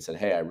out to me and said,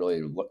 hey, I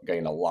really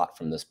gained a lot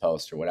from this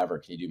post or whatever.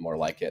 Can you do more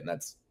like it? And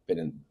that's been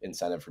an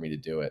incentive for me to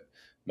do it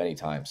many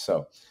times.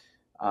 So,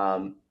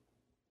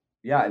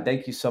 yeah. And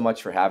thank you so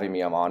much for having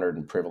me. I'm honored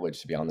and privileged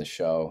to be on the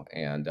show.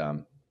 And,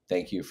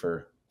 thank you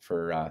for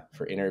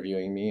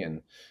interviewing me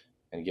and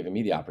giving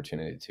me the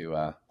opportunity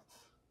to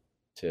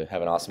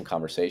have an awesome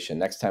conversation.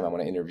 Next time I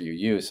want to interview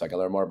you so I can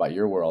learn more about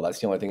your world. That's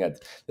the only thing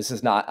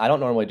I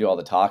don't normally do all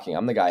the talking.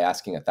 I'm the guy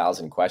asking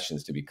 1,000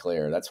 questions, to be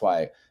clear. That's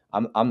why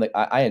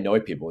I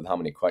annoy people with how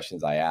many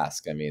questions I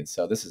ask. I mean,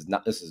 so this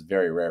is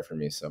very rare for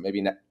me. So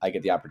maybe I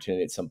get the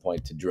opportunity at some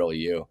point to drill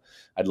you.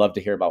 I'd love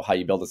to hear about how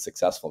you build a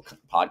successful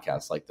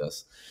podcast like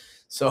this.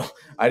 So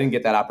I didn't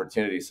get that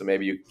opportunity. So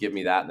maybe you give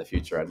me that in the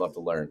future. I'd love to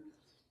learn.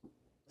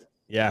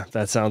 Yeah,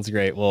 that sounds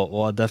great.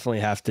 Well, I'll definitely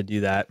have to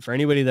do that. For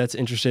anybody that's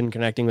interested in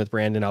connecting with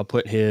Brandon, I'll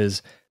put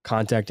his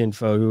contact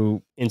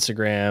info,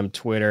 Instagram,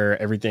 Twitter,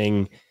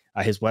 everything,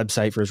 his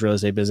website for his real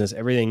estate business,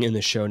 everything in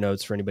the show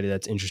notes for anybody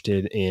that's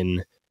interested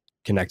in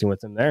connecting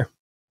with him there.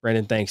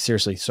 Brandon, thanks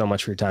seriously so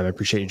much for your time. I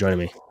appreciate you joining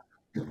me.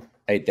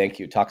 Hey, thank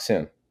you. Talk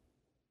soon.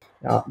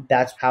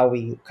 That's how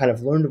we kind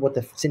of learned what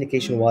the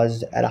syndication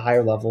was at a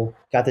higher level,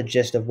 got the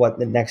gist of what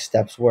the next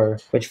steps were,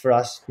 which for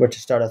us were to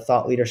start a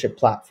thought leadership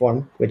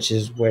platform, which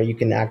is where you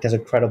can act as a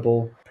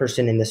credible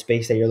person in the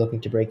space that you're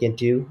looking to break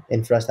into.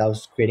 And for us, that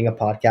was creating a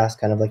podcast,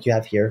 kind of like you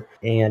have here.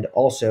 And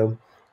also